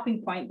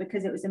stopping point,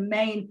 because it was a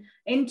main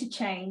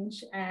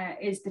interchange,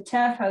 is the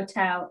Turf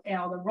Hotel,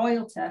 or the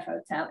Royal Turf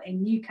Hotel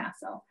in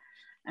Newcastle.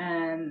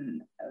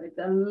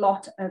 A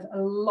lot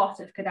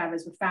of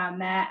cadavers were found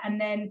there, and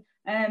then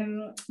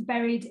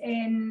buried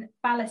in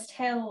Ballast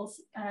Hills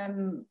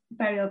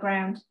burial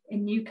ground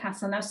in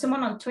Newcastle. Now,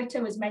 someone on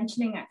Twitter was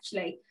mentioning,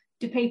 actually,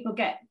 do people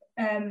get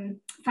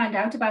find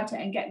out about it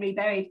and get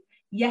reburied?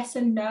 Yes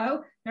and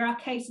no. There are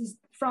cases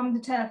from the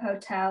Turf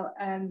Hotel.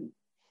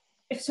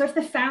 If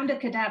they found a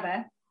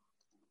cadaver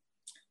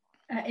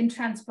in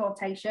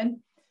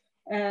transportation,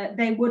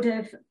 they would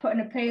have put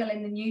an appeal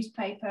in the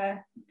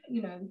newspaper,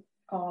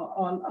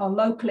 or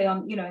locally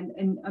on,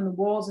 on the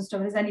walls and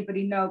stuff. Does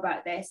anybody know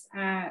about this?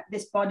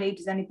 This body,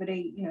 does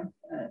anybody,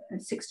 a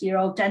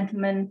 60-year-old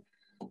gentleman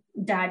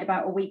died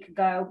about a week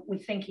ago. We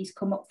think he's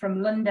come up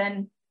from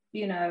London,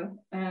 Would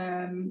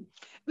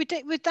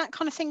that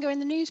kind of thing go in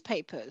the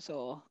newspapers,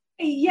 or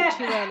yeah,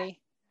 too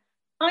early?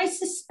 I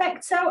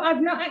suspect so.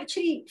 I've not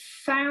actually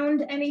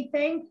found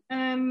anything.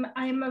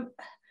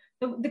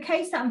 The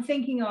case that I'm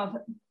thinking of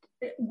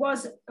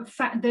was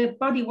the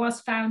body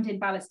was found in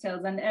Ballast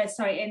Hills, and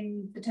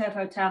in the Turf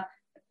Hotel,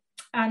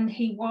 and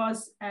he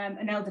was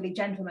an elderly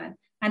gentleman,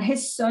 and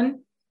his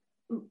son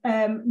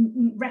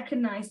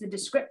recognized the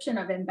description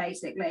of him,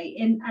 basically,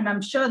 and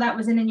I'm sure that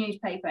was in a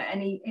newspaper,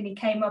 and he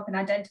came up and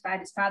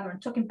identified his father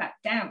and took him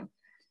back down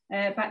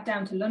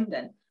to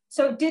London.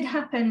 So it did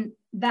happen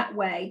that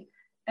way.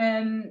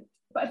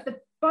 But if the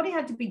body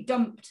had to be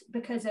dumped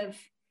because of,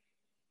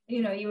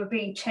 you were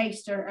being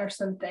chased or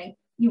something,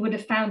 you would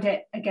have found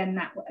it again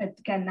that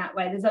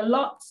way. There's a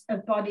lot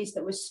of bodies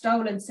that were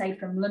stolen, say,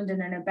 from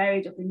London and are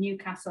buried up in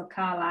Newcastle,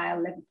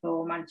 Carlisle,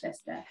 Liverpool,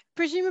 Manchester.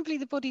 Presumably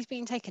the bodies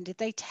being taken, did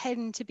they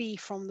tend to be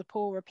from the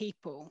poorer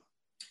people?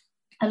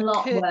 A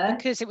lot were.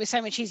 Because it was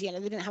so much easier. They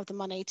didn't have the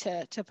money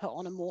to put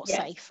on a more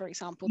safe, for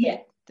example.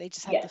 They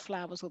just had the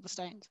flowers or the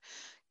stones.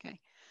 Okay.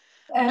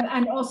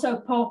 And also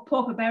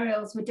pauper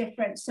burials were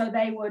different. So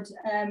they would,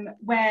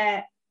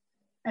 where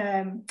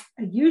a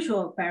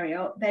usual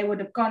burial, they would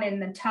have gone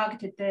in and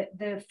targeted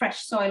the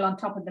fresh soil on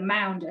top of the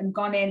mound and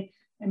gone in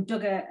and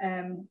dug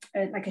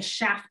like a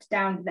shaft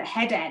down the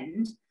head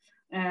end,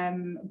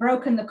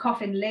 broken the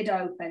coffin lid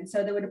open.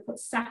 So they would have put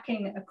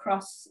sacking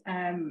across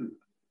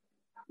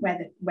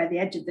where the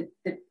edge of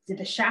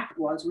the shaft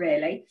was,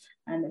 really,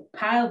 and they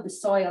piled the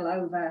soil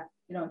over,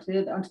 onto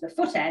the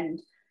foot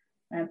end.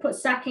 Put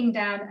sacking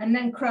down, and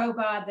then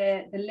crowbar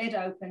the lid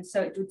open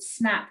so it would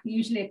snap,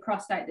 usually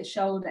across like the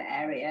shoulder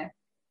area,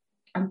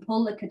 and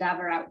pull the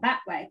cadaver out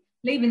that way,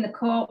 leaving the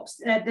corpse,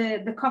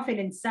 the coffin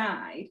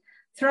inside.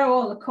 Throw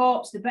all the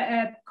corpse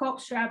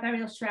shroud,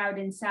 burial shroud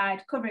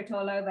inside, cover it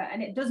all over,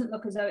 and it doesn't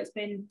look as though it's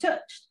been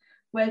touched.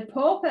 Where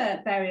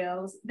pauper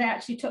burials, they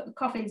actually took the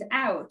coffins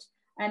out,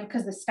 and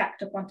because they're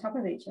stacked up on top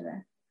of each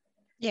other.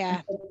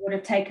 Yeah, they would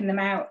have taken them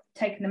out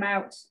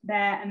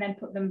there, and then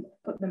put them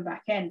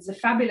back in. It's a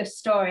fabulous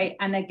story,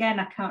 and again,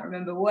 I can't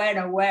remember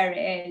where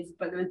it is,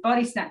 but there was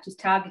body snatchers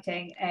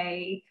targeting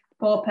a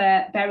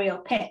pauper burial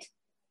pit,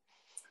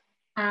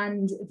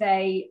 and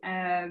they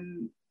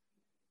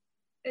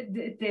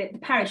the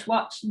parish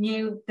watch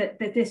knew that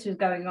this was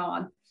going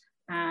on,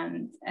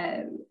 and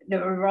they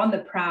were on the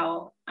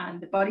prowl, and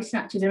the body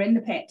snatchers are in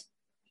the pit,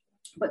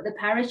 but the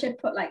parish had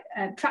put like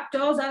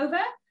trapdoors over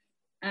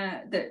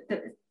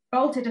that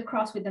bolted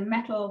across with a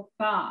metal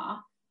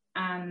bar,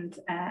 and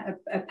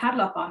a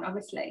padlock on,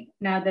 obviously.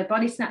 Now, the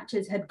body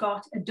snatchers had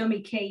got a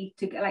dummy key,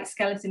 to like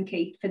skeleton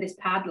key, for this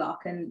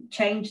padlock, and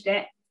changed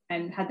it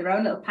and had their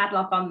own little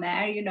padlock on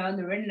there, you know, and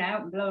they were in and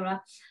out and blah, blah, blah.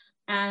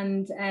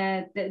 And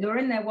they were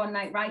in there one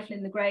night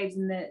rifling the graves,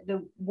 and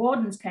the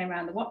wardens came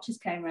around, the watchers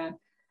came around,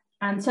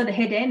 and so they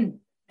hid in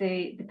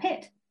the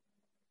pit.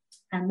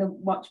 And the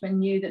watchmen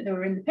knew that they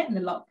were in the pit, and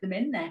they locked them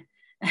in there.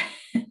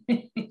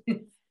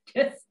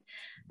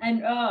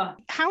 And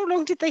how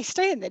long did they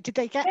stay in there? Did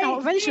they get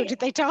out eventually, or did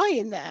they die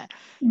in there?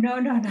 No.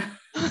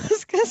 I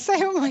was going to say,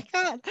 oh my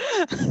God.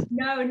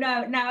 No.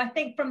 Now, I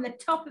think from the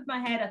top of my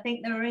head, I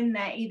think they were in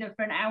there either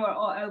for an hour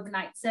or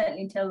overnight,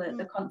 certainly until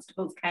the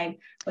constables came.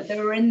 But they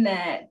were in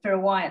there for a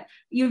while.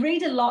 You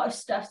read a lot of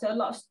stuff, so a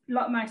lot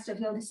of my stuff,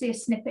 you'll see a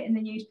snippet in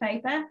the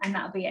newspaper, and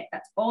that'll be it.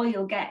 That's all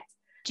you'll get.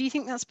 Do you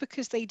think that's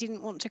because they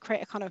didn't want to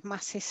create a kind of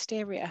mass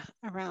hysteria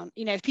around,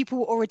 you know, if people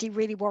were already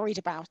really worried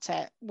about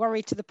it,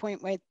 worried to the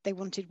point where they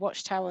wanted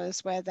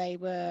watchtowers, where they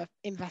were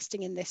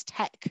investing in this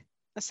tech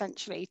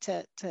essentially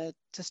to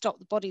stop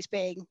the bodies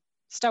being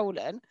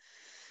stolen?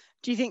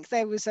 Do you think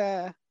there was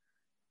a,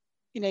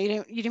 you know,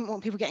 you didn't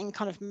want people getting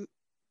kind of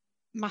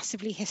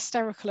massively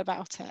hysterical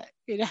about it,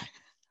 you know?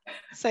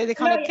 So they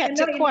kind of kept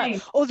it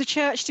quiet, or the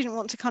church didn't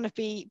want to kind of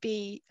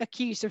be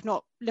accused of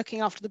not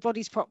looking after the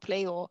bodies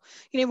properly, or,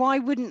 you know, why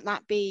wouldn't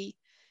that be?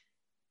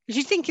 Because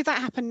you think if that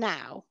happened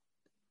now,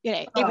 you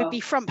know, it would be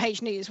front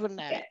page news,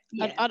 wouldn't it?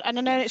 Yeah. And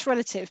I know it's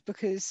relative,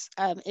 because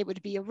it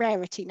would be a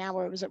rarity now,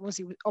 where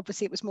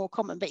obviously it was more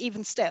common, but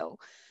even still,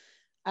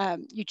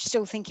 you'd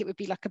still think it would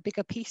be like a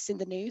bigger piece in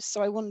the news.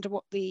 So I wonder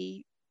what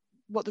the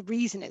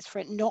reason is for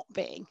it not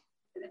being.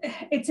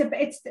 It's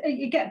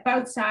you get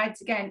both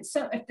sides again.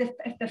 So if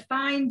they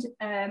find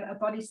a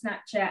body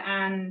snatcher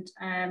and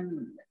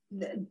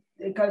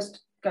it goes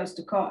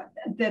to court,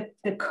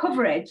 the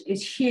coverage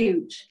is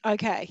huge.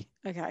 Okay.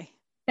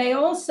 They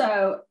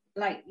also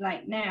like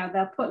now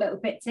they'll put little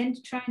bits in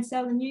to try and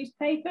sell the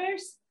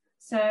newspapers.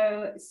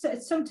 So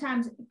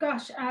sometimes,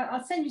 gosh,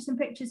 I'll send you some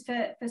pictures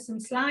for some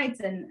slides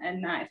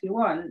and that if you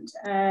want.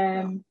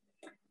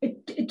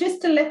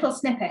 Just a little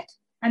snippet.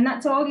 And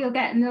that's all you'll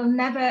get, and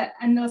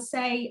they'll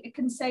say, it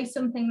can say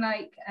something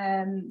like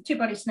 2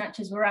 body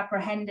snatchers were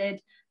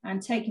apprehended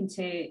and taken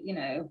to, you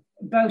know,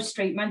 Bow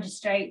Street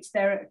magistrates.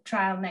 They're at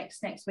trial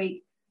next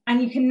week,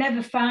 and you can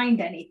never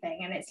find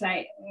anything. And it's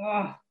like,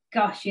 oh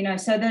gosh, you know.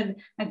 So the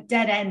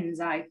dead ends.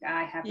 I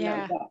have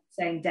no doubt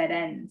saying dead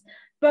ends.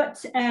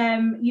 But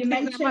you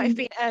mentioned that might have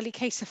been an early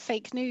case of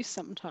fake news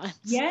sometimes.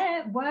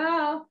 Yeah,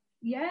 well,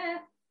 yeah,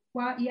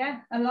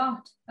 a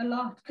lot,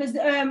 because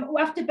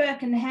after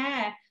Burke and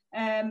Hare.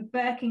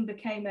 Birking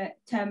became a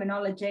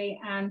terminology,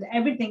 and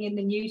everything in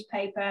the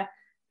newspaper,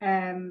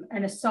 an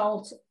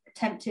assault,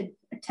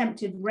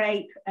 attempted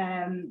rape,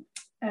 I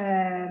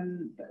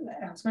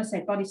was going to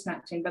say body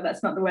snatching, but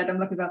that's not the word I'm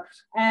looking for.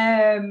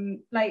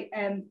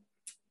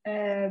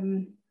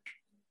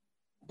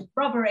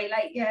 Robbery,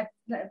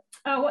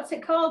 what's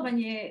it called when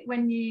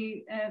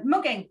you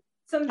mugging?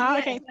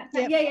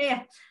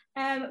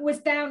 Was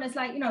down as,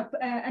 like, you know,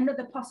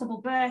 another possible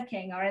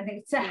Birking or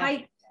anything to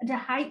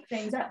hype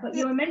things up. But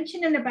you were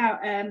mentioning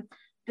about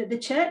the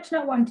church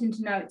not wanting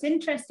to know. It's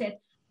interesting.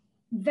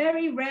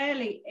 Very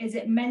rarely is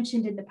it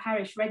mentioned in the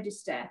parish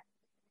register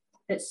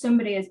that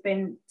somebody has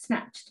been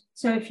snatched.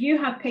 So if you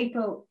have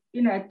people,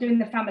 you know, doing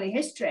the family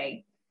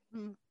history,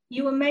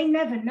 you may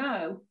never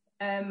know.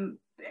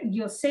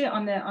 You'll see it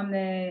on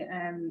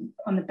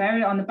the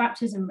burial, on the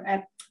baptism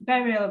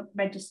burial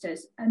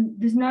registers, and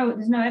there's no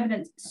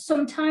evidence.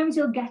 Sometimes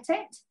you'll get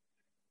it.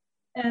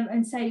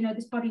 And say, you know,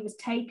 this body was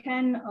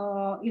taken,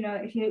 or, you know,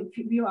 if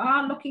you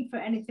are looking for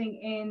anything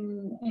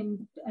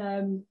in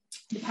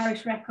the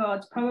parish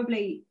records,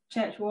 probably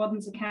church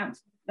wardens'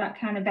 accounts, that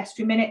kind of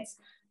vestry minutes,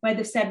 where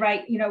they've said,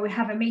 right, you know, we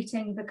have a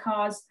meeting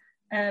because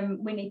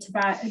we need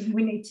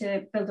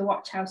to build a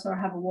watch house or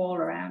have a wall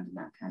around, and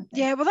that kind of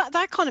thing. Yeah, well,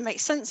 that kind of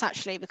makes sense,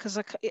 actually, because,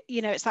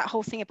 you know, it's that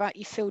whole thing about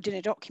you filled in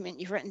a document,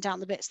 you've written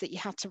down the bits that you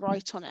had to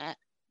write on it,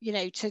 you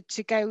know, to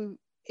go.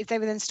 If they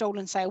were then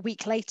stolen, say, a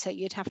week later,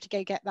 you'd have to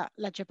go get that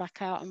ledger back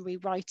out and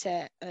rewrite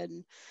it,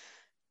 and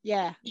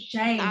add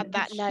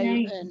that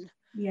note. And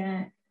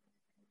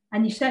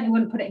and you certainly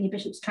wouldn't put it in your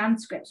bishop's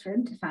transcripts for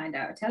him to find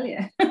out, I tell you.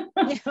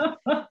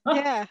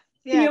 Yeah.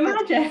 Can you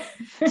imagine?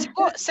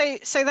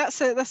 So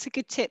that's a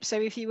good tip. So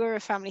if you were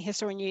a family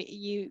historian,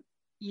 you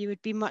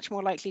would be much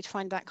more likely to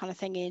find that kind of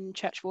thing in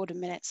church warden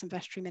minutes and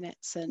vestry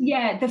minutes. And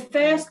the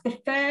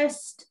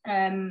first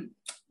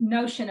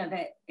notion of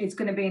it is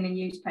going to be in a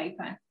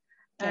newspaper.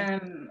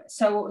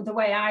 So the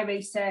way I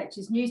research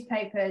is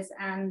newspapers,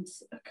 and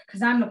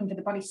because I'm looking for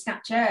the body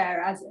snatcher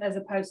as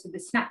opposed to the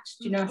snatched,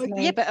 you know what I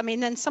mean? Yeah, but I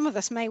mean, then some of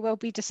us may well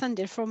be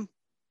descended from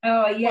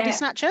body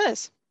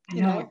snatchers.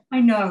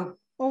 I know.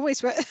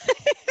 Always.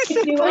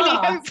 If you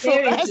are,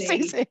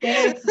 seriously,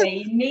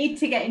 you need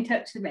to get in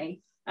touch with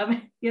me. I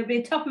mean, you'll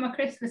be top of my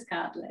Christmas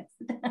card list.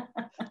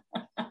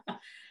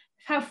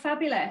 how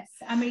fabulous.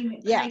 I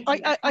mean, yeah,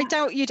 I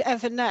doubt you'd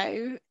ever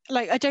know.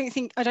 Like, I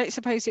don't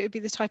suppose it would be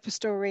the type of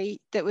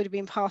story that would have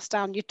been passed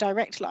down your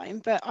direct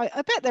line, but I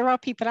bet there are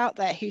people out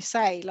there who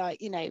say,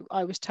 like, you know,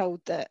 I was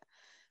told that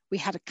we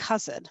had a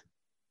cousin.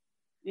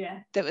 Yeah.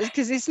 That was,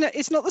 because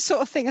it's not the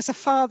sort of thing as a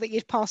father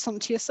you'd pass on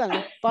to your son.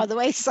 Oh, by the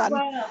way, son.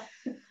 Well,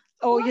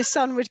 or your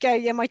son would go,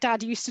 yeah, my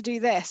dad used to do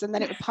this, and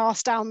then it would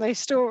pass down those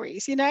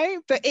stories, you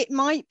know. But it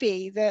might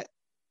be that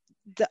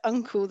the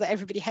uncle that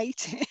everybody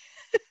hated.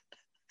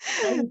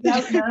 I don't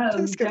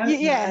know.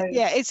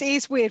 Yeah, it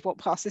is weird what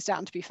passes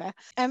down, to be fair.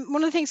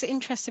 One of the things that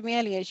interested me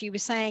earlier is you were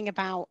saying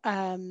about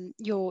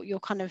your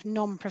kind of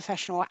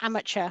non-professional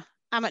amateur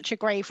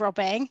grave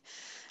robbing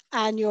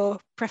and your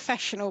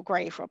professional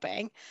grave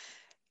robbing.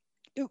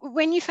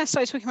 When you first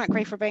started talking about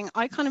grave robbing,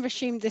 I kind of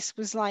assumed this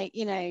was like,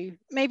 you know,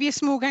 maybe a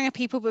small gang of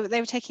people, but they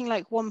were taking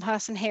like one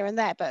person here and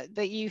there.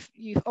 But you've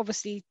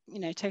obviously, you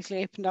know,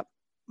 totally opened up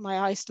my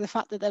eyes to the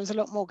fact that there was a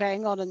lot more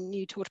going on, and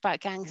you talked about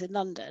gangs in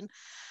London.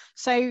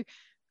 So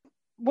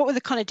what were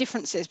the kind of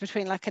differences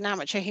between like an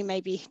amateur who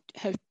maybe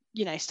have,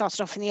 you know,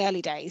 started off in the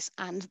early days,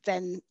 and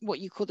then what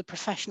you call the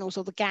professionals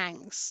or the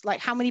gangs? Like,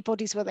 how many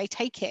bodies were they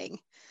taking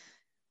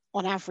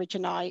on average a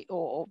night,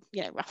 or,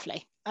 you know,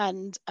 roughly?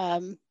 And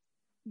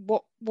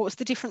what was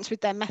the difference with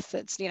their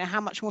methods? You know,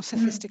 how much more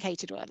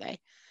sophisticated were they?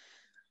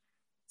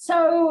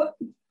 So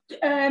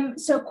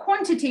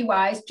quantity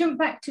wise, jump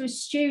back to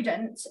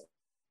students,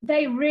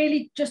 they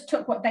really just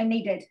took what they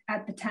needed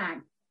at the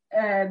time.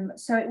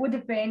 So it would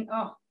have been,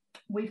 oh,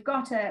 we've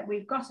got a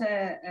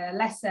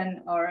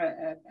lesson or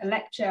a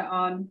lecture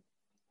on,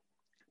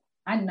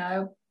 I don't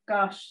know,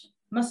 gosh,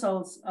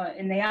 muscles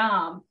in the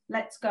arm.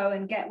 Let's go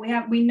and get.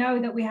 We know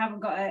that we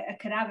haven't got a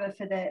cadaver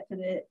for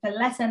the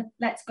lesson.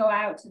 Let's go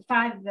out.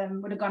 5 of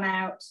them would have gone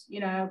out. You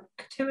know,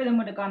 2 of them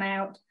would have gone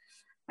out,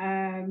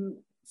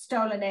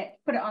 stolen it,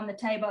 put it on the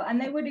table,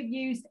 and they would have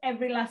used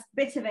every last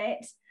bit of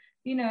it.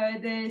 You know,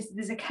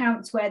 there's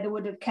accounts where they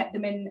would have kept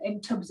them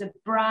in tubs of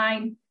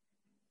brine.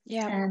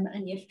 Yeah.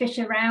 And you fish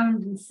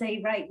around and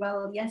see, right,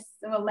 well, yes,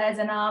 well, there's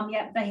an arm.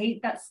 Yep, the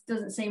heat, that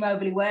doesn't seem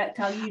overly worked.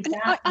 I'll use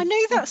that. I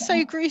know that's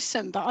so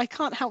gruesome, but I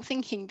can't help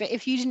thinking, but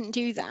if you didn't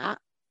do that,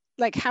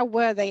 like, how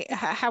were they,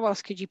 how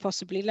else could you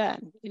possibly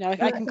learn? You know,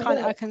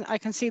 I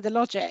can see the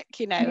logic,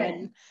 you know, yeah.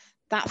 And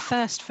that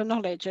thirst for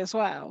knowledge as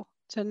well,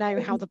 to know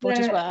how the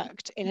bodies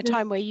worked in a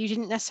time where you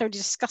didn't necessarily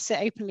discuss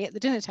it openly at the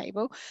dinner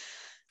table.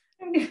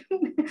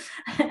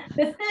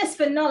 The thirst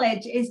for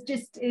knowledge is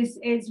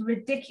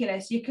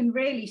ridiculous. You can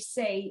really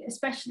see,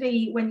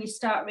 especially when you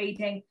start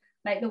reading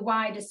like the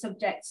wider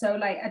subject. So,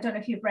 like, I don't know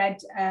if you've read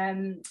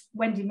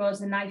Wendy Moore's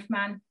The Knife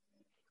Man,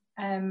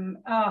 and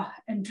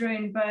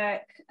Druin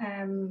Burke,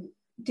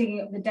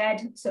 Digging Up the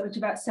Dead. So it's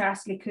about Sir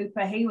Astley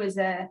Cooper. He was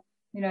a,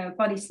 you know,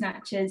 body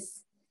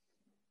snatchers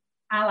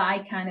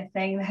ally kind of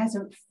thing. It has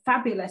a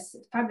fabulous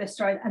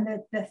story, and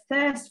the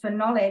thirst for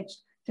knowledge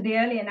for the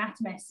early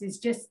anatomists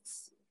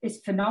is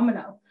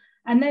phenomenal.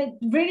 And they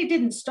really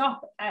didn't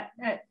stop at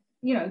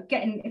you know,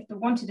 getting, if they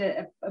wanted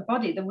a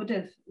body, they would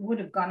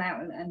have gone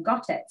out and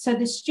got it. So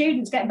the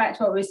students, getting back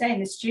to what we were saying,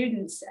 the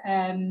students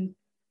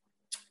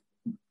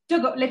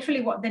dug up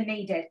literally what they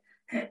needed.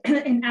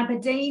 In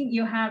Aberdeen,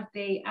 you have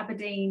the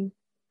Aberdeen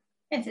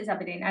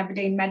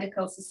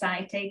Medical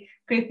Society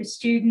group of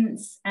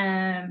students.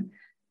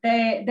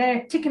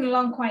 They're ticking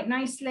along quite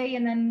nicely,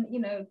 and then, you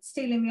know,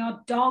 stealing the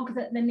odd dog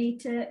that they need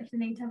to, if they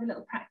need to have a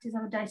little practice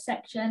of a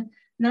dissection.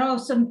 And then all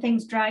of a sudden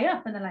things dry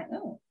up, and they're like,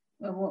 oh,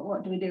 well,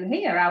 what do we do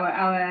here?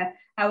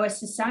 Our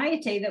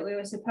society that we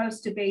were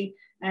supposed to be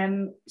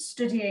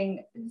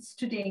studying,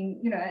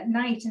 you know, at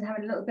night and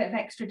having a little bit of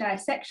extra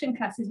dissection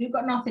classes, we've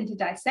got nothing to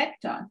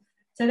dissect on.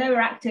 So they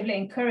were actively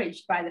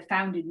encouraged by the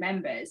founding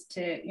members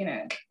to, you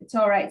know, it's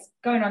all right, it's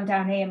going on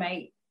down here,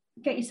 mate.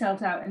 Get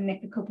yourselves out and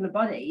nick a couple of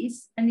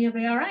bodies and you'll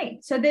be all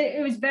right. So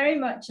it was very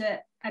much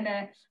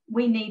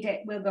we need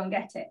it, we'll go and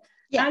get it.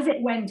 Yeah. As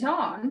it went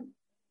on,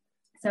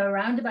 so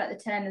around about the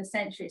turn of the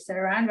century, so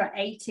around about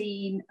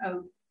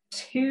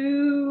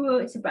 1802,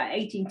 it's about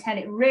 1810,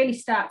 it really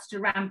starts to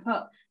ramp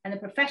up and the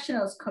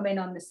professionals come in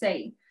on the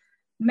scene.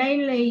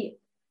 Mainly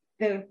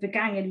the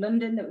gang in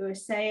London that we were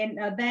saying,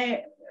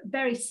 they're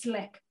very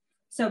slick.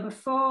 So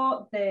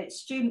before, the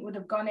student would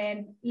have gone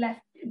in,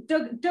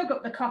 dug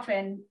up the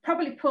coffin,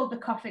 probably pulled the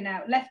coffin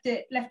out, left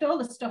all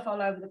the stuff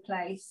all over the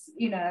place.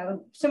 You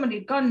know, somebody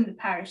had gone to the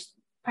parish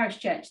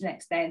church the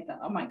next day and thought,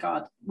 oh my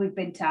God, we've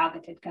been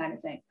targeted, kind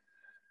of thing.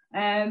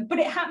 But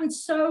it happened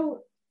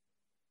so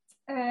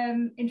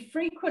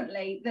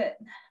infrequently that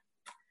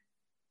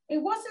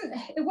it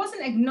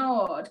wasn't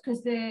ignored,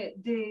 because the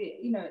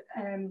you know,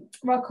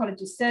 Royal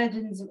College of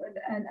Surgeons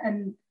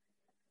and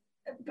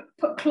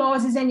put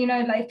clauses in, you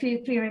know, like for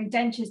your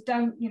indentures,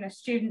 don't, you know,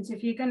 students,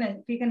 if you're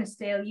gonna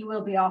steal, you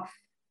will be off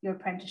your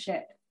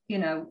apprenticeship, you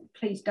know,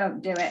 please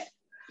don't do it.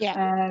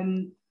 Yeah.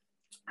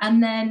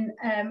 And then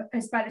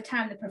as by the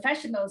time the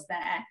professionals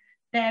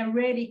they're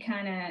really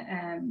kind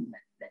of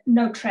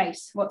no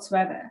trace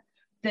whatsoever.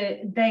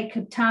 They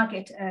could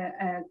target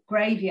a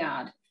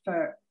graveyard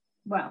for,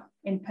 well,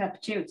 in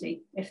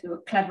perpetuity if they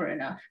were clever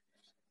enough.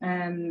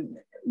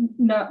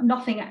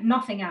 nothing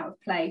out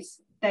of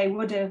place. They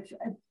would have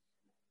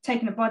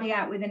taken a body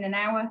out within an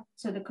hour,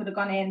 so they could have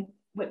gone in,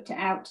 whipped it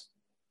out,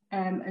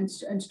 and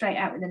straight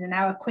out within an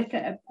hour, quicker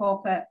at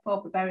pauper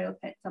burial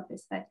pits,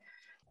 obviously.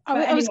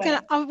 I was going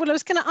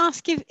to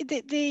ask you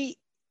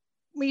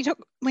when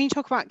you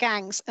talk about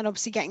gangs and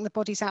obviously getting the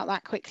bodies out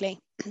that quickly,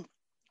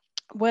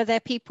 were there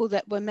people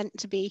that were meant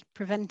to be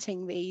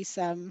preventing these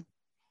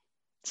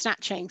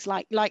snatchings,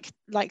 like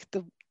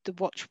the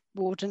watch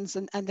wardens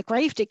and the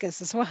grave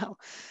diggers as well,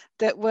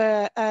 that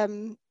were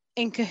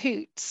in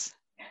cahoots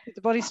with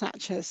the body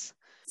snatchers?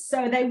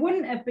 So they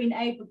wouldn't have been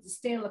able to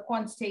steal the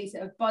quantities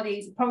of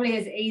bodies probably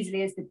as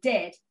easily as they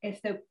did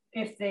if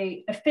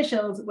the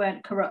officials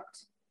weren't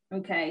corrupt.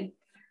 Okay,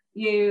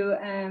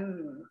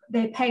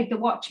 they paid the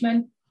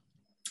watchmen,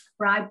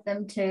 bribed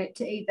them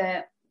to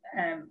either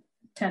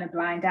turn a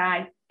blind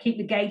eye, keep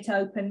the gate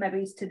open, maybe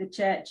it's to the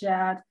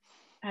churchyard.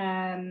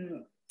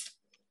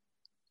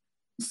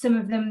 Some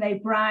of them they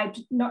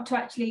bribed not to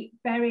actually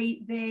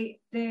bury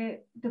the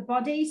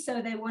body, so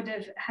they would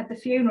have had the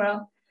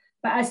funeral,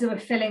 but as they were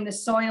filling the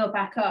soil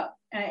back up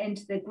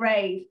into the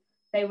grave,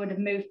 they would have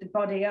moved the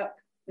body up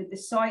with the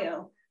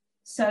soil,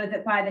 so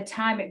that by the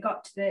time it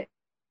got to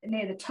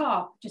near the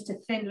top, just a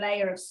thin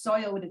layer of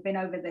soil would have been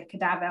over the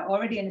cadaver,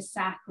 already in a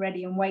sack,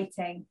 ready and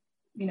waiting,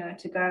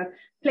 to go.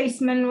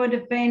 Policemen would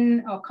have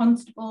been, or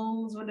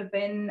constables would have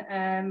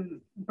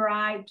been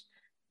bribed.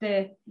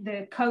 The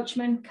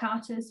coachmen,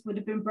 carters, would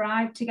have been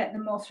bribed to get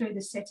them all through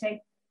the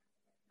city.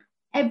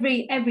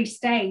 Every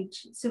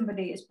stage,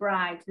 somebody is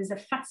bribed. There's a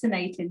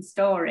fascinating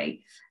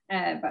story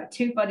about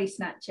two body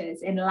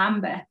snatchers in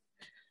Lambeth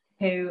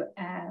who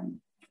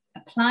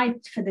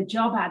applied for the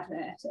job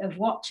advert of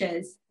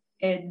watchers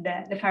in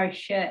the parish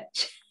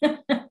church,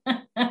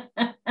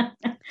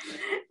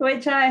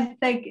 which I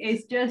think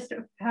is just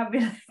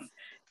fabulous.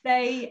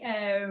 They,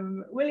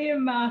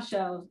 William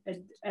Marshall,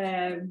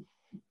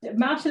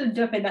 Marshall and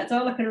Duffin, that's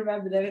all I can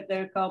remember they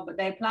were called, but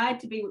they applied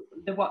to be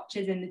the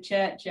watchers in the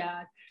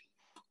churchyard.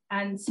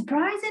 And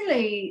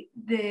surprisingly,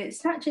 the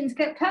snatchings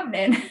kept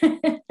happening.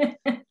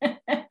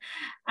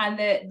 And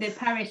the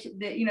parish,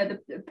 the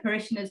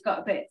parishioners got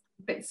a bit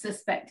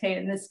suspect here,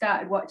 and they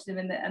started watching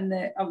them, and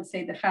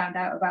obviously they found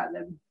out about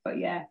them. But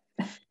yeah.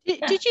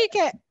 Did you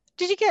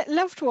get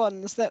loved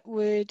ones that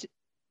would,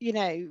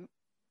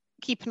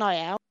 keep an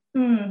eye out?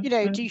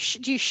 Do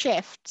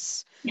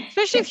shifts,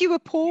 especially if you were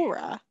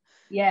poorer?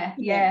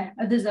 Yeah.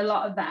 There's a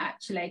lot of that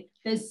actually.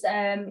 There's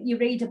you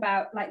read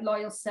about like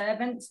loyal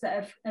servants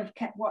that have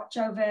kept watch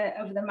over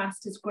the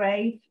master's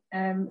grave.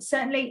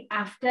 Certainly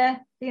after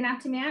the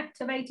Anatomy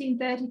Act of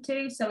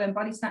 1832. So when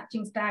body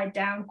snatchings died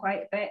down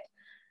quite a bit,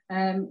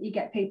 you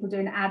get people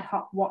doing ad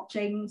hoc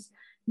watchings.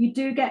 You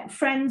do get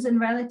friends and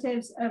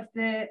relatives of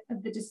the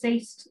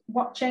deceased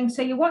watching.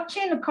 So you're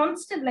watching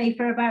constantly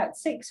for about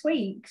 6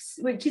 weeks,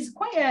 which is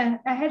quite a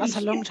heavy. That's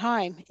a long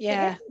time.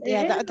 Yeah.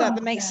 That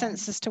makes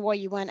sense as to why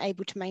you weren't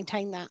able to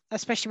maintain that,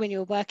 especially when you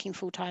were working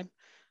full time.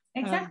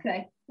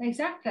 Exactly.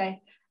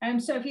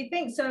 So if you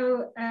think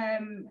so,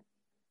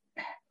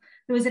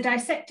 there was a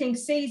dissecting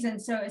season,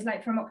 so it was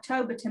like from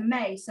October to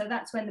May. So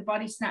that's when the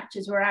body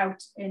snatchers were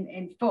out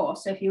in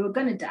force. So if you were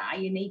going to die,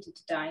 you needed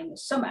to die in the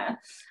summer.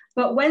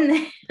 But when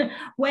the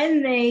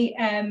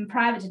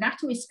private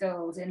anatomy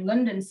schools in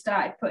London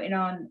started putting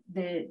on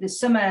the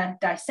summer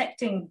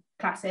dissecting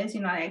classes,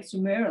 like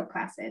extramural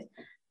classes,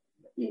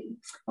 I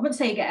wouldn't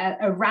say you get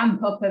a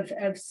ramp up of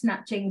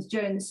snatchings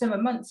during the summer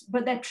months,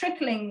 but they're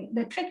trickling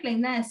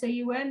there. So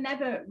you were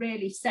never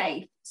really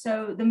safe.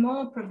 So the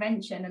more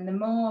prevention and the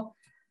more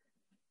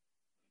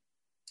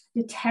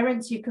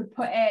deterrence you could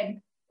put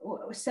in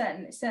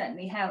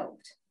certainly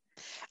helped.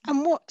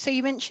 And so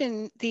you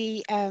mentioned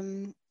the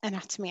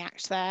Anatomy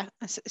Act there.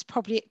 It's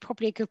probably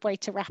a good way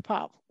to wrap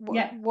up.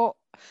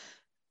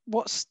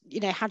 What's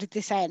how did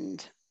this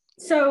end?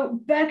 So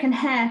Burke and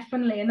Hare,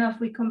 funnily enough,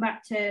 we come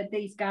back to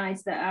these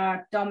guys that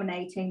are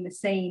dominating the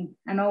scene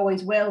and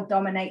always will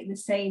dominate the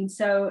scene.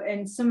 So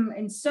in some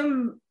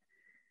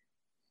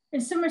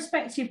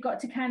respects, you've got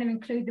to kind of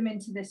include them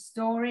into this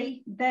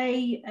story.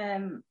 They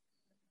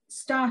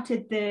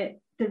started the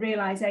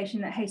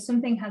realization that, hey,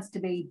 something has to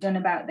be done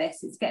about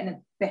this. It's getting a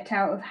bit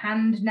out of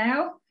hand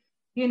now.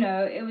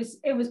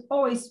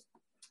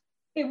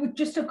 It would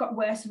just have got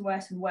worse and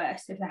worse and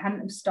worse if they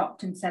hadn't have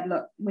stopped and said,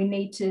 look, we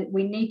need to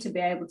be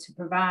able to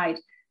provide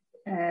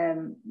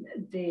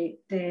the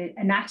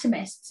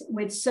anatomists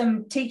with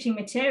some teaching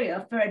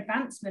material for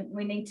advancement.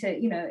 We need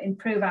to,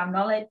 improve our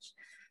knowledge.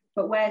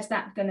 But where's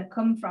that going to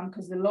come from?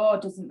 Because the law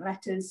doesn't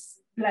let us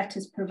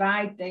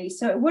provide these.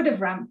 So it would have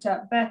ramped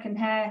up. Burke and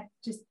Hare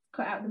just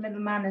cut out the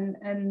middleman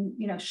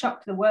and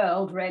shocked the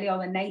world, really, or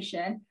the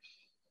nation.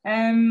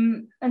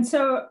 And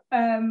so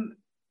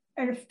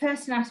the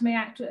first Anatomy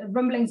Act,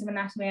 rumblings of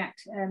Anatomy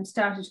Act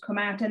started to come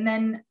out. And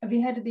then, have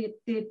you heard of the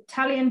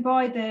Italian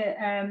boy,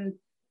 the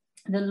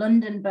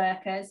London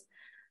Burkers?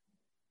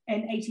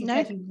 in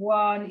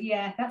 1831. No.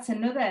 Yeah, that's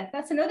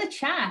another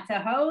chat, a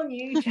whole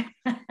new chat.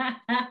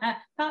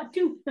 Part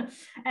 2.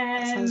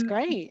 That sounds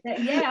great.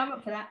 Yeah, I'm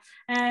up for that.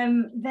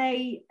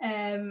 They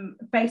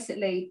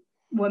basically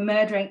were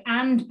murdering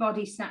and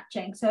body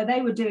snatching, so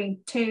they were doing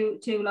two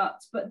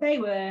lots, but they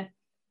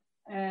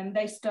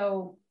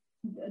stole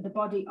the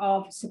body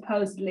of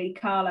supposedly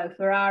Carlo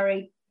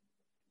Ferrari,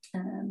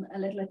 a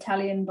little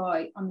Italian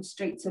boy on the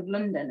streets of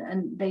London,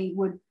 and they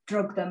would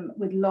drug them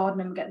with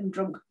laudanum, get them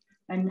drunk,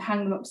 and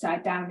hang them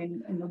upside down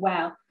in the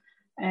well.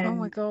 Oh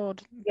my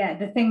God. Yeah,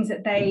 the things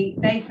that they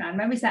found.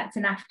 Maybe that's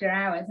an after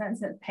hours.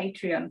 That's a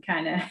Patreon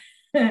kind of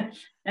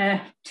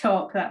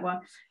talk, that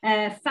one.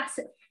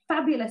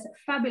 Fabulous.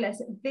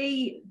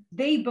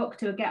 The book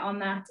to get on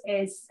that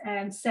is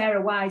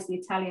Sarah Wise, the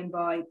Italian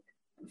boy.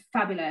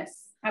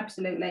 Fabulous,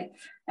 absolutely.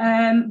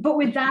 But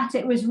with that,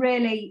 it was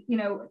really,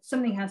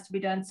 something has to be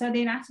done. So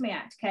the Anatomy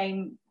Act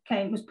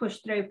was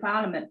pushed through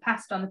Parliament,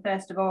 passed on the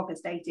 1st of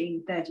August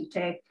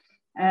 1832,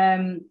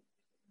 and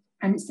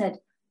it said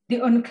the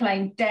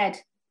unclaimed dead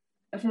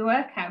of the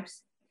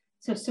workhouse.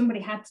 So somebody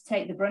had to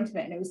take the brunt of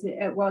it, and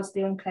it was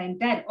the unclaimed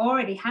dead,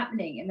 already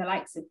happening in the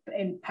likes of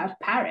in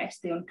Paris.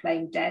 The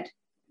unclaimed dead,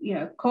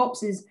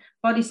 corpses,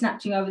 body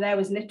snatching over there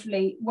was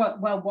literally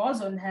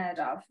was unheard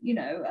of.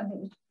 I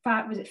think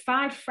was it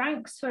 5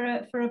 francs for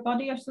a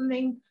body or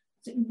something?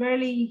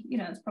 Really,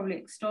 it's probably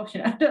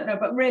extortion. I don't know,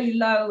 but really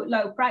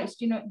low price.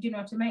 Do you know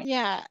what I mean?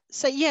 Yeah.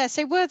 So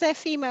were there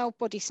female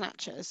body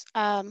snatchers?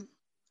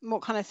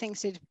 What kind of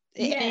things did?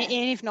 Yeah. And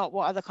if not,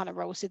 what other kind of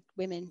roles did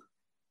women?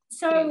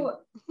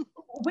 So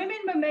women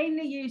were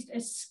mainly used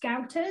as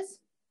scouters.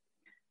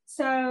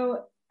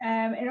 So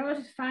in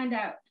order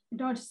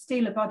to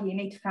steal a body, you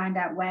need to find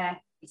out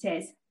where it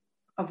is,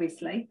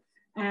 obviously.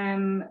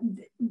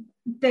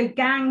 The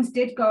gangs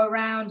did go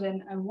around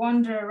and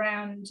wander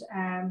around,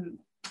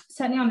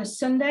 certainly on a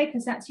Sunday,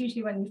 because that's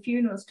usually when the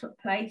funerals took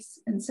place.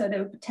 And so they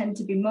would pretend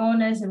to be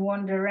mourners and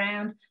wander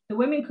around. The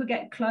women could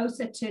get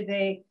closer to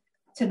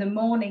the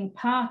mourning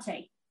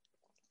party.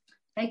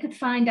 They could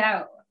find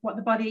out what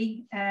the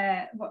body,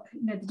 what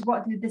did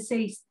the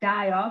deceased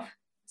die of.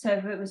 So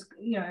if it was,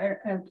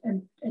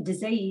 a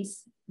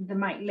disease, they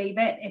might leave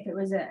it. If it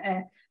was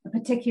a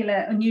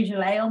particular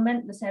unusual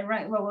ailment, they say,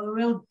 right, well,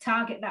 we'll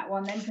target that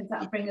one then, because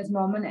that'll bring us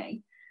more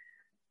money.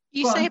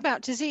 You say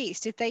about disease.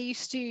 Did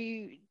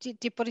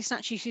body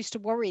snatchers used to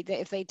worry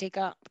that if they dig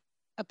up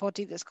a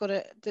body that's got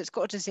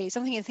a disease,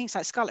 something in things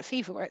like scarlet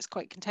fever, where it's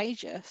quite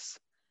contagious?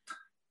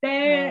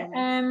 I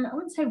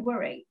wouldn't say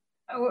worry.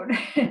 Would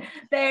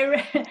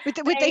they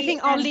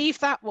think I'll leave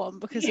that one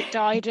because it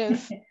died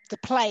of the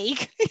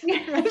plague?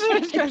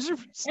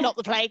 It's not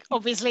the plague,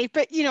 obviously,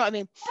 but you know what I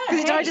mean,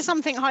 because it died of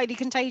something highly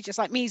contagious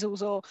like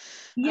measles or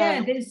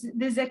there's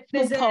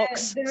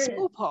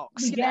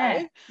smallpox.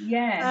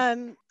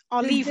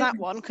 I'll leave that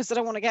one because I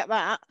don't want to get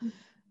that.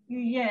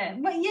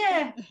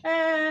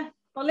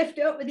 I'll lift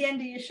it up with the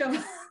end of your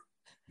shovel.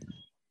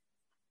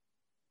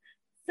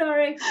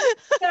 Sorry,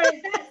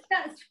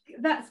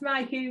 that's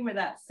my humour.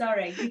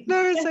 Sorry.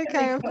 No, it's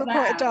okay. I've got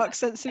quite a dark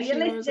sense of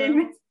humour as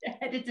well.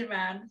 Editor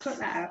man, cut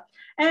that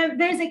out.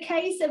 There's a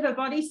case of a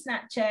body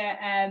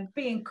snatcher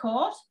being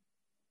caught,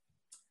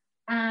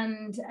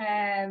 and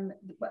I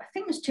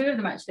think there's 2 of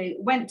them actually.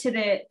 Went to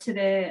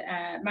the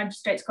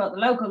magistrates' court, the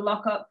local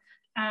lockup,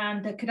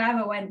 and the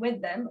cadaver went with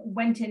them.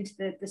 Went into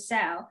the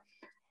cell,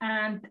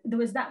 and there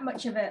was that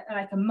much of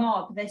a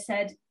mob. They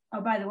said,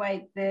 "Oh, by the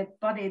way, the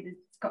body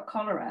that's got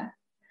cholera."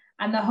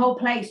 And the whole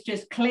place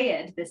just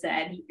cleared, they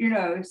said,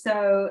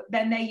 so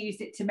then they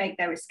used it to make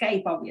their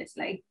escape,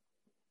 obviously.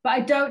 But I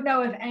don't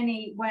know of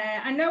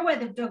anywhere. I know where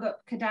they've dug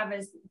up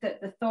cadavers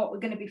that they thought were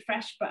going to be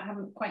fresh, but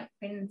haven't quite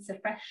been so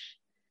fresh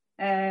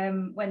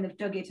when they've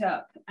dug it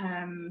up.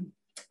 And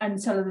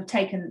so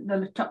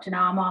they've chopped an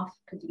arm off,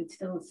 because you could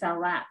still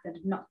sell that.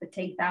 They'd knocked the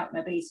teeth out,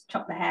 maybe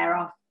chopped the hair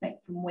off, make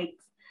from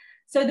wigs.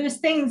 So there was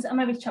things, or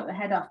maybe chop the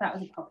head off. That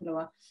was a popular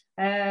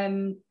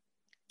one.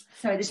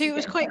 So it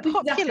was quite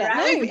popular.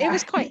 No, it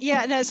was quite.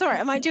 Yeah, no, sorry.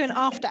 I might do an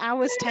after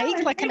hours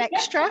take, like an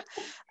extra.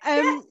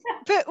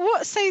 But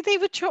what? So they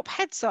would chop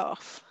heads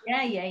off.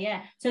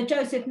 Yeah. So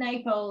Joseph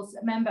Naples,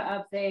 a member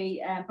of the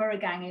Borough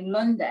Gang in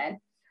London,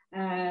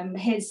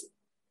 his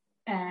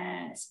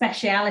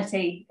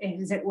speciality,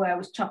 as it were,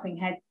 was chopping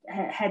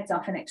heads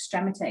off and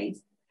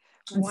extremities.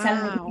 And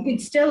selling. You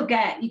could still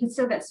get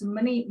some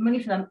money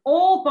for them.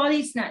 All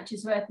body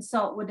snatchers worth of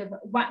salt would have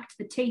whacked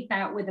the teeth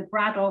out with a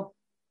bradawl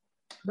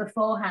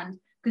beforehand,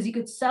 because you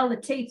could sell the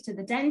teeth to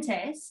the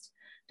dentist.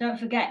 Don't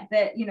forget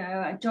that,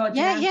 George.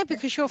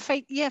 Because your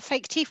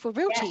fake teeth were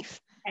real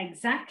teeth.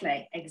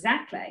 Exactly.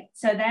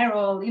 So they're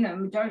all,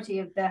 majority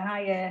of the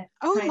higher.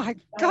 My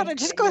God! I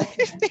just got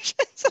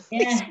visions of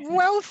these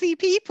wealthy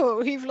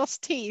people who've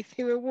lost teeth,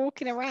 who are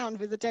walking around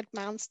with a dead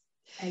man's.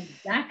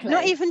 Exactly.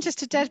 Not even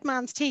just a dead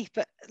man's teeth,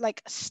 but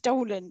like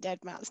stolen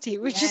dead man's teeth,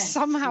 which is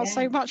somehow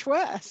so much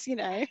worse,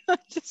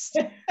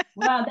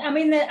 Well, I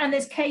mean,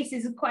 there's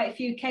quite a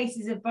few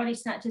cases of body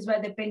snatchers where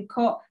they've been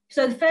caught.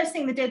 So the first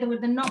thing they did, they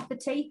would knock the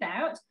teeth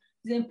out,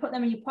 then put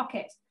them in your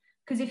pocket.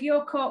 Because if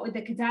you're caught with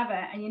the cadaver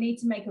and you need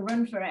to make a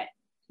run for it,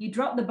 you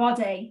drop the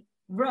body,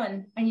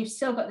 run, and you've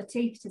still got the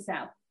teeth to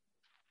sell.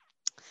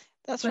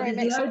 That's but right.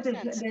 There's loads of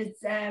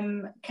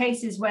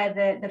cases where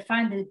they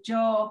find the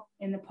jaw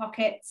in the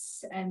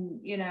pockets,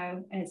 and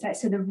and it's like,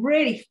 so they're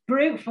really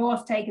brute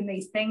force taking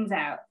these things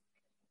out.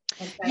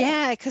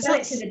 Yeah, because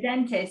that's to the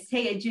dentist.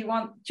 Here, do you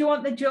want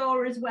the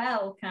jaw as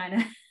well? Kind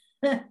of.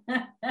 I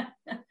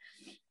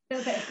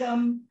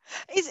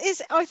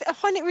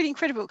find it really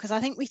incredible, because I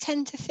think we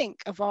tend to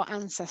think of our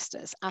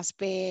ancestors as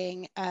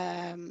being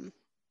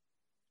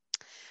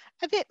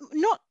a bit,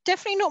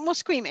 definitely not more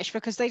squeamish,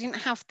 because they didn't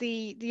have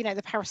the the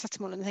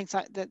paracetamol and things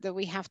like that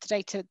we have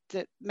today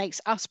that makes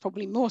us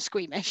probably more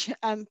squeamish,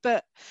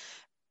 but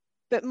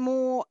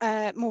more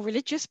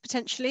religious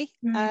potentially,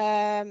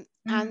 and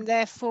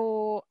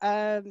therefore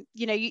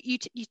you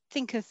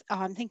think of,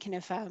 I'm thinking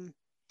of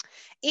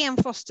Ian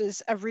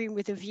Foster's A Room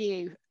with a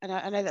View, and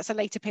I know that's a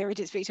later period,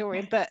 it's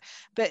Victorian, but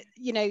they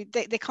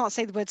can't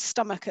say the word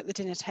stomach at the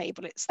dinner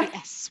table, it's the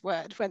S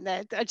word when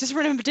I just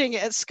remember doing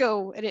it at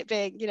school, and it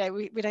being,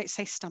 we don't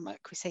say stomach,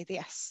 we say the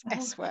S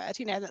word,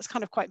 that's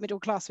kind of quite middle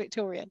class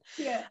Victorian.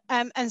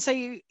 And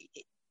so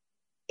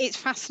it's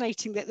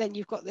fascinating that then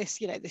you've got this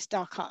this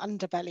darker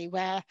underbelly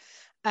where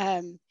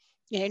not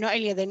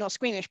only are they not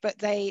squeamish, but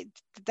they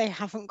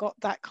haven't got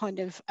that kind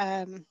of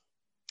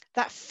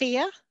that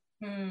fear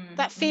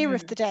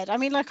of the dead. I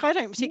mean, like, I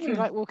don't particularly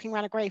like walking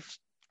around a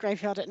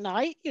graveyard at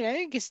night,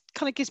 it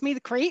kind of gives me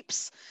the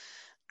creeps.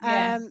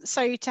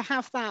 So to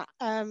have that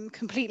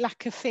complete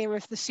lack of fear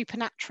of the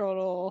supernatural,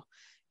 or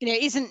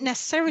isn't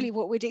necessarily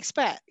what we'd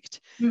expect.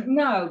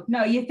 No,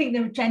 you think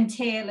they're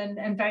genteel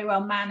and very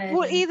well mannered.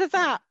 Well, either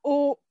that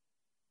or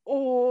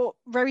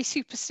very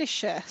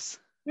superstitious.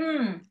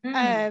 And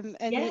I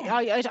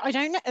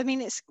don't know, I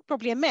mean, it's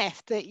probably a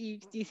myth that you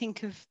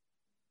think of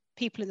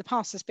people in the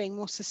past as being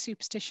more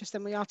superstitious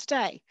than we are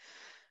today,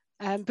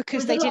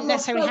 because they didn't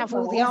necessarily have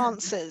all the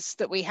answers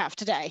that we have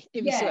today,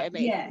 if you see what I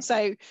mean.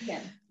 So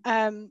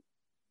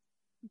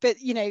but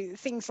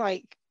things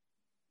like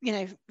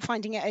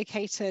finding it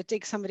okay to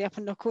dig somebody up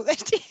and knock all their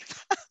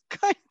teeth out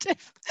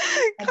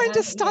kind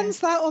of stands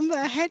that on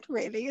their head,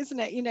 really, isn't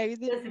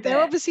it? They're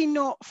obviously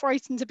not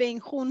frightened of being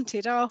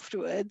haunted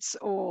afterwards,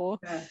 or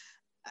I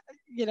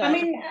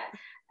mean,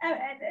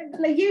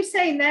 like you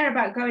saying there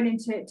about going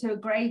into a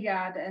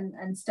graveyard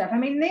and stuff. I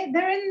mean,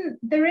 they're in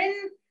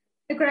the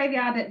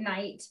graveyard at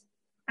night,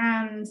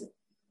 and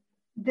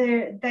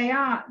they're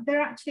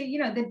actually,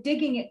 they're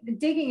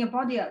digging a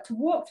body up. To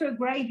walk through a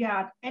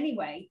graveyard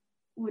anyway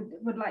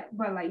would like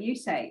you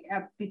say,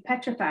 I'd be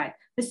petrified.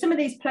 There's some of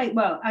these places,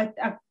 I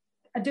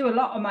do a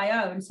lot on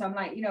my own, so I'm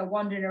like,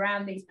 wandering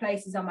around these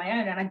places on my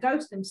own, and I go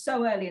to them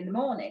so early in the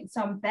morning,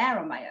 so I'm there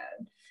on my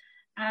own.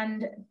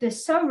 And they're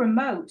so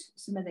remote,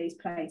 some of these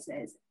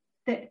places,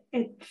 that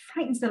it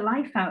frightens the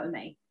life out of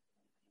me.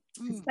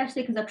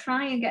 Especially because I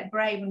try and get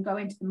brave and go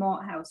into the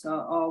Mort House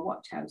or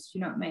Watch House,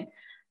 you know what I mean?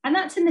 And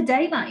that's in the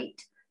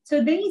daylight.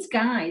 So these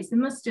guys, they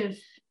must have,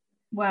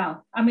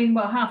 half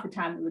the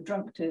time they were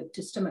drunk to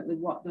stomach with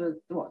what they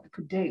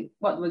could do.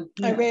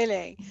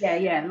 Really?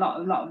 Yeah, a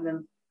lot of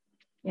them.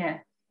 Yeah.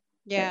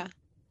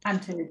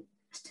 And to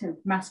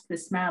mask the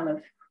smell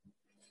of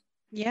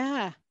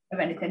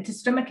anything, to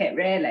stomach it,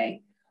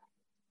 really.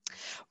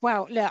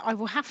 Well, look, I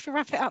will have to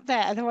wrap it up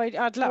there. Otherwise,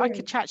 I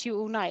could chat to you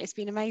all night. It's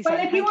been amazing.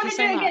 Well, if you want to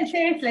do it again,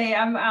 seriously,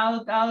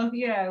 I'll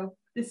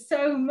there's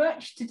so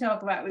much to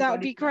talk about. That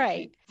would be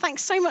great.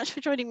 Thanks so much for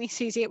joining me,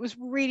 Susie. It was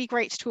really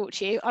great to talk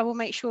to you. I will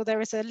make sure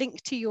there is a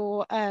link to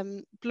your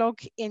blog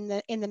in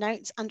the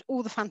notes, and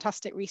all the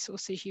fantastic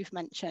resources you've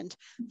mentioned.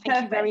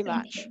 Thank you very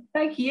much.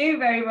 Thank you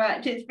very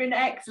much. It's been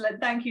excellent.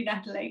 Thank you,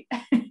 Natalie.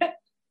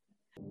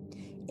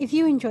 If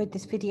you enjoyed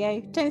this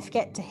video, don't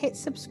forget to hit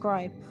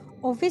subscribe,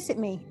 or visit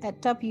me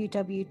at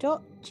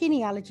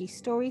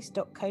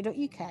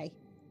www.genealogystories.co.uk.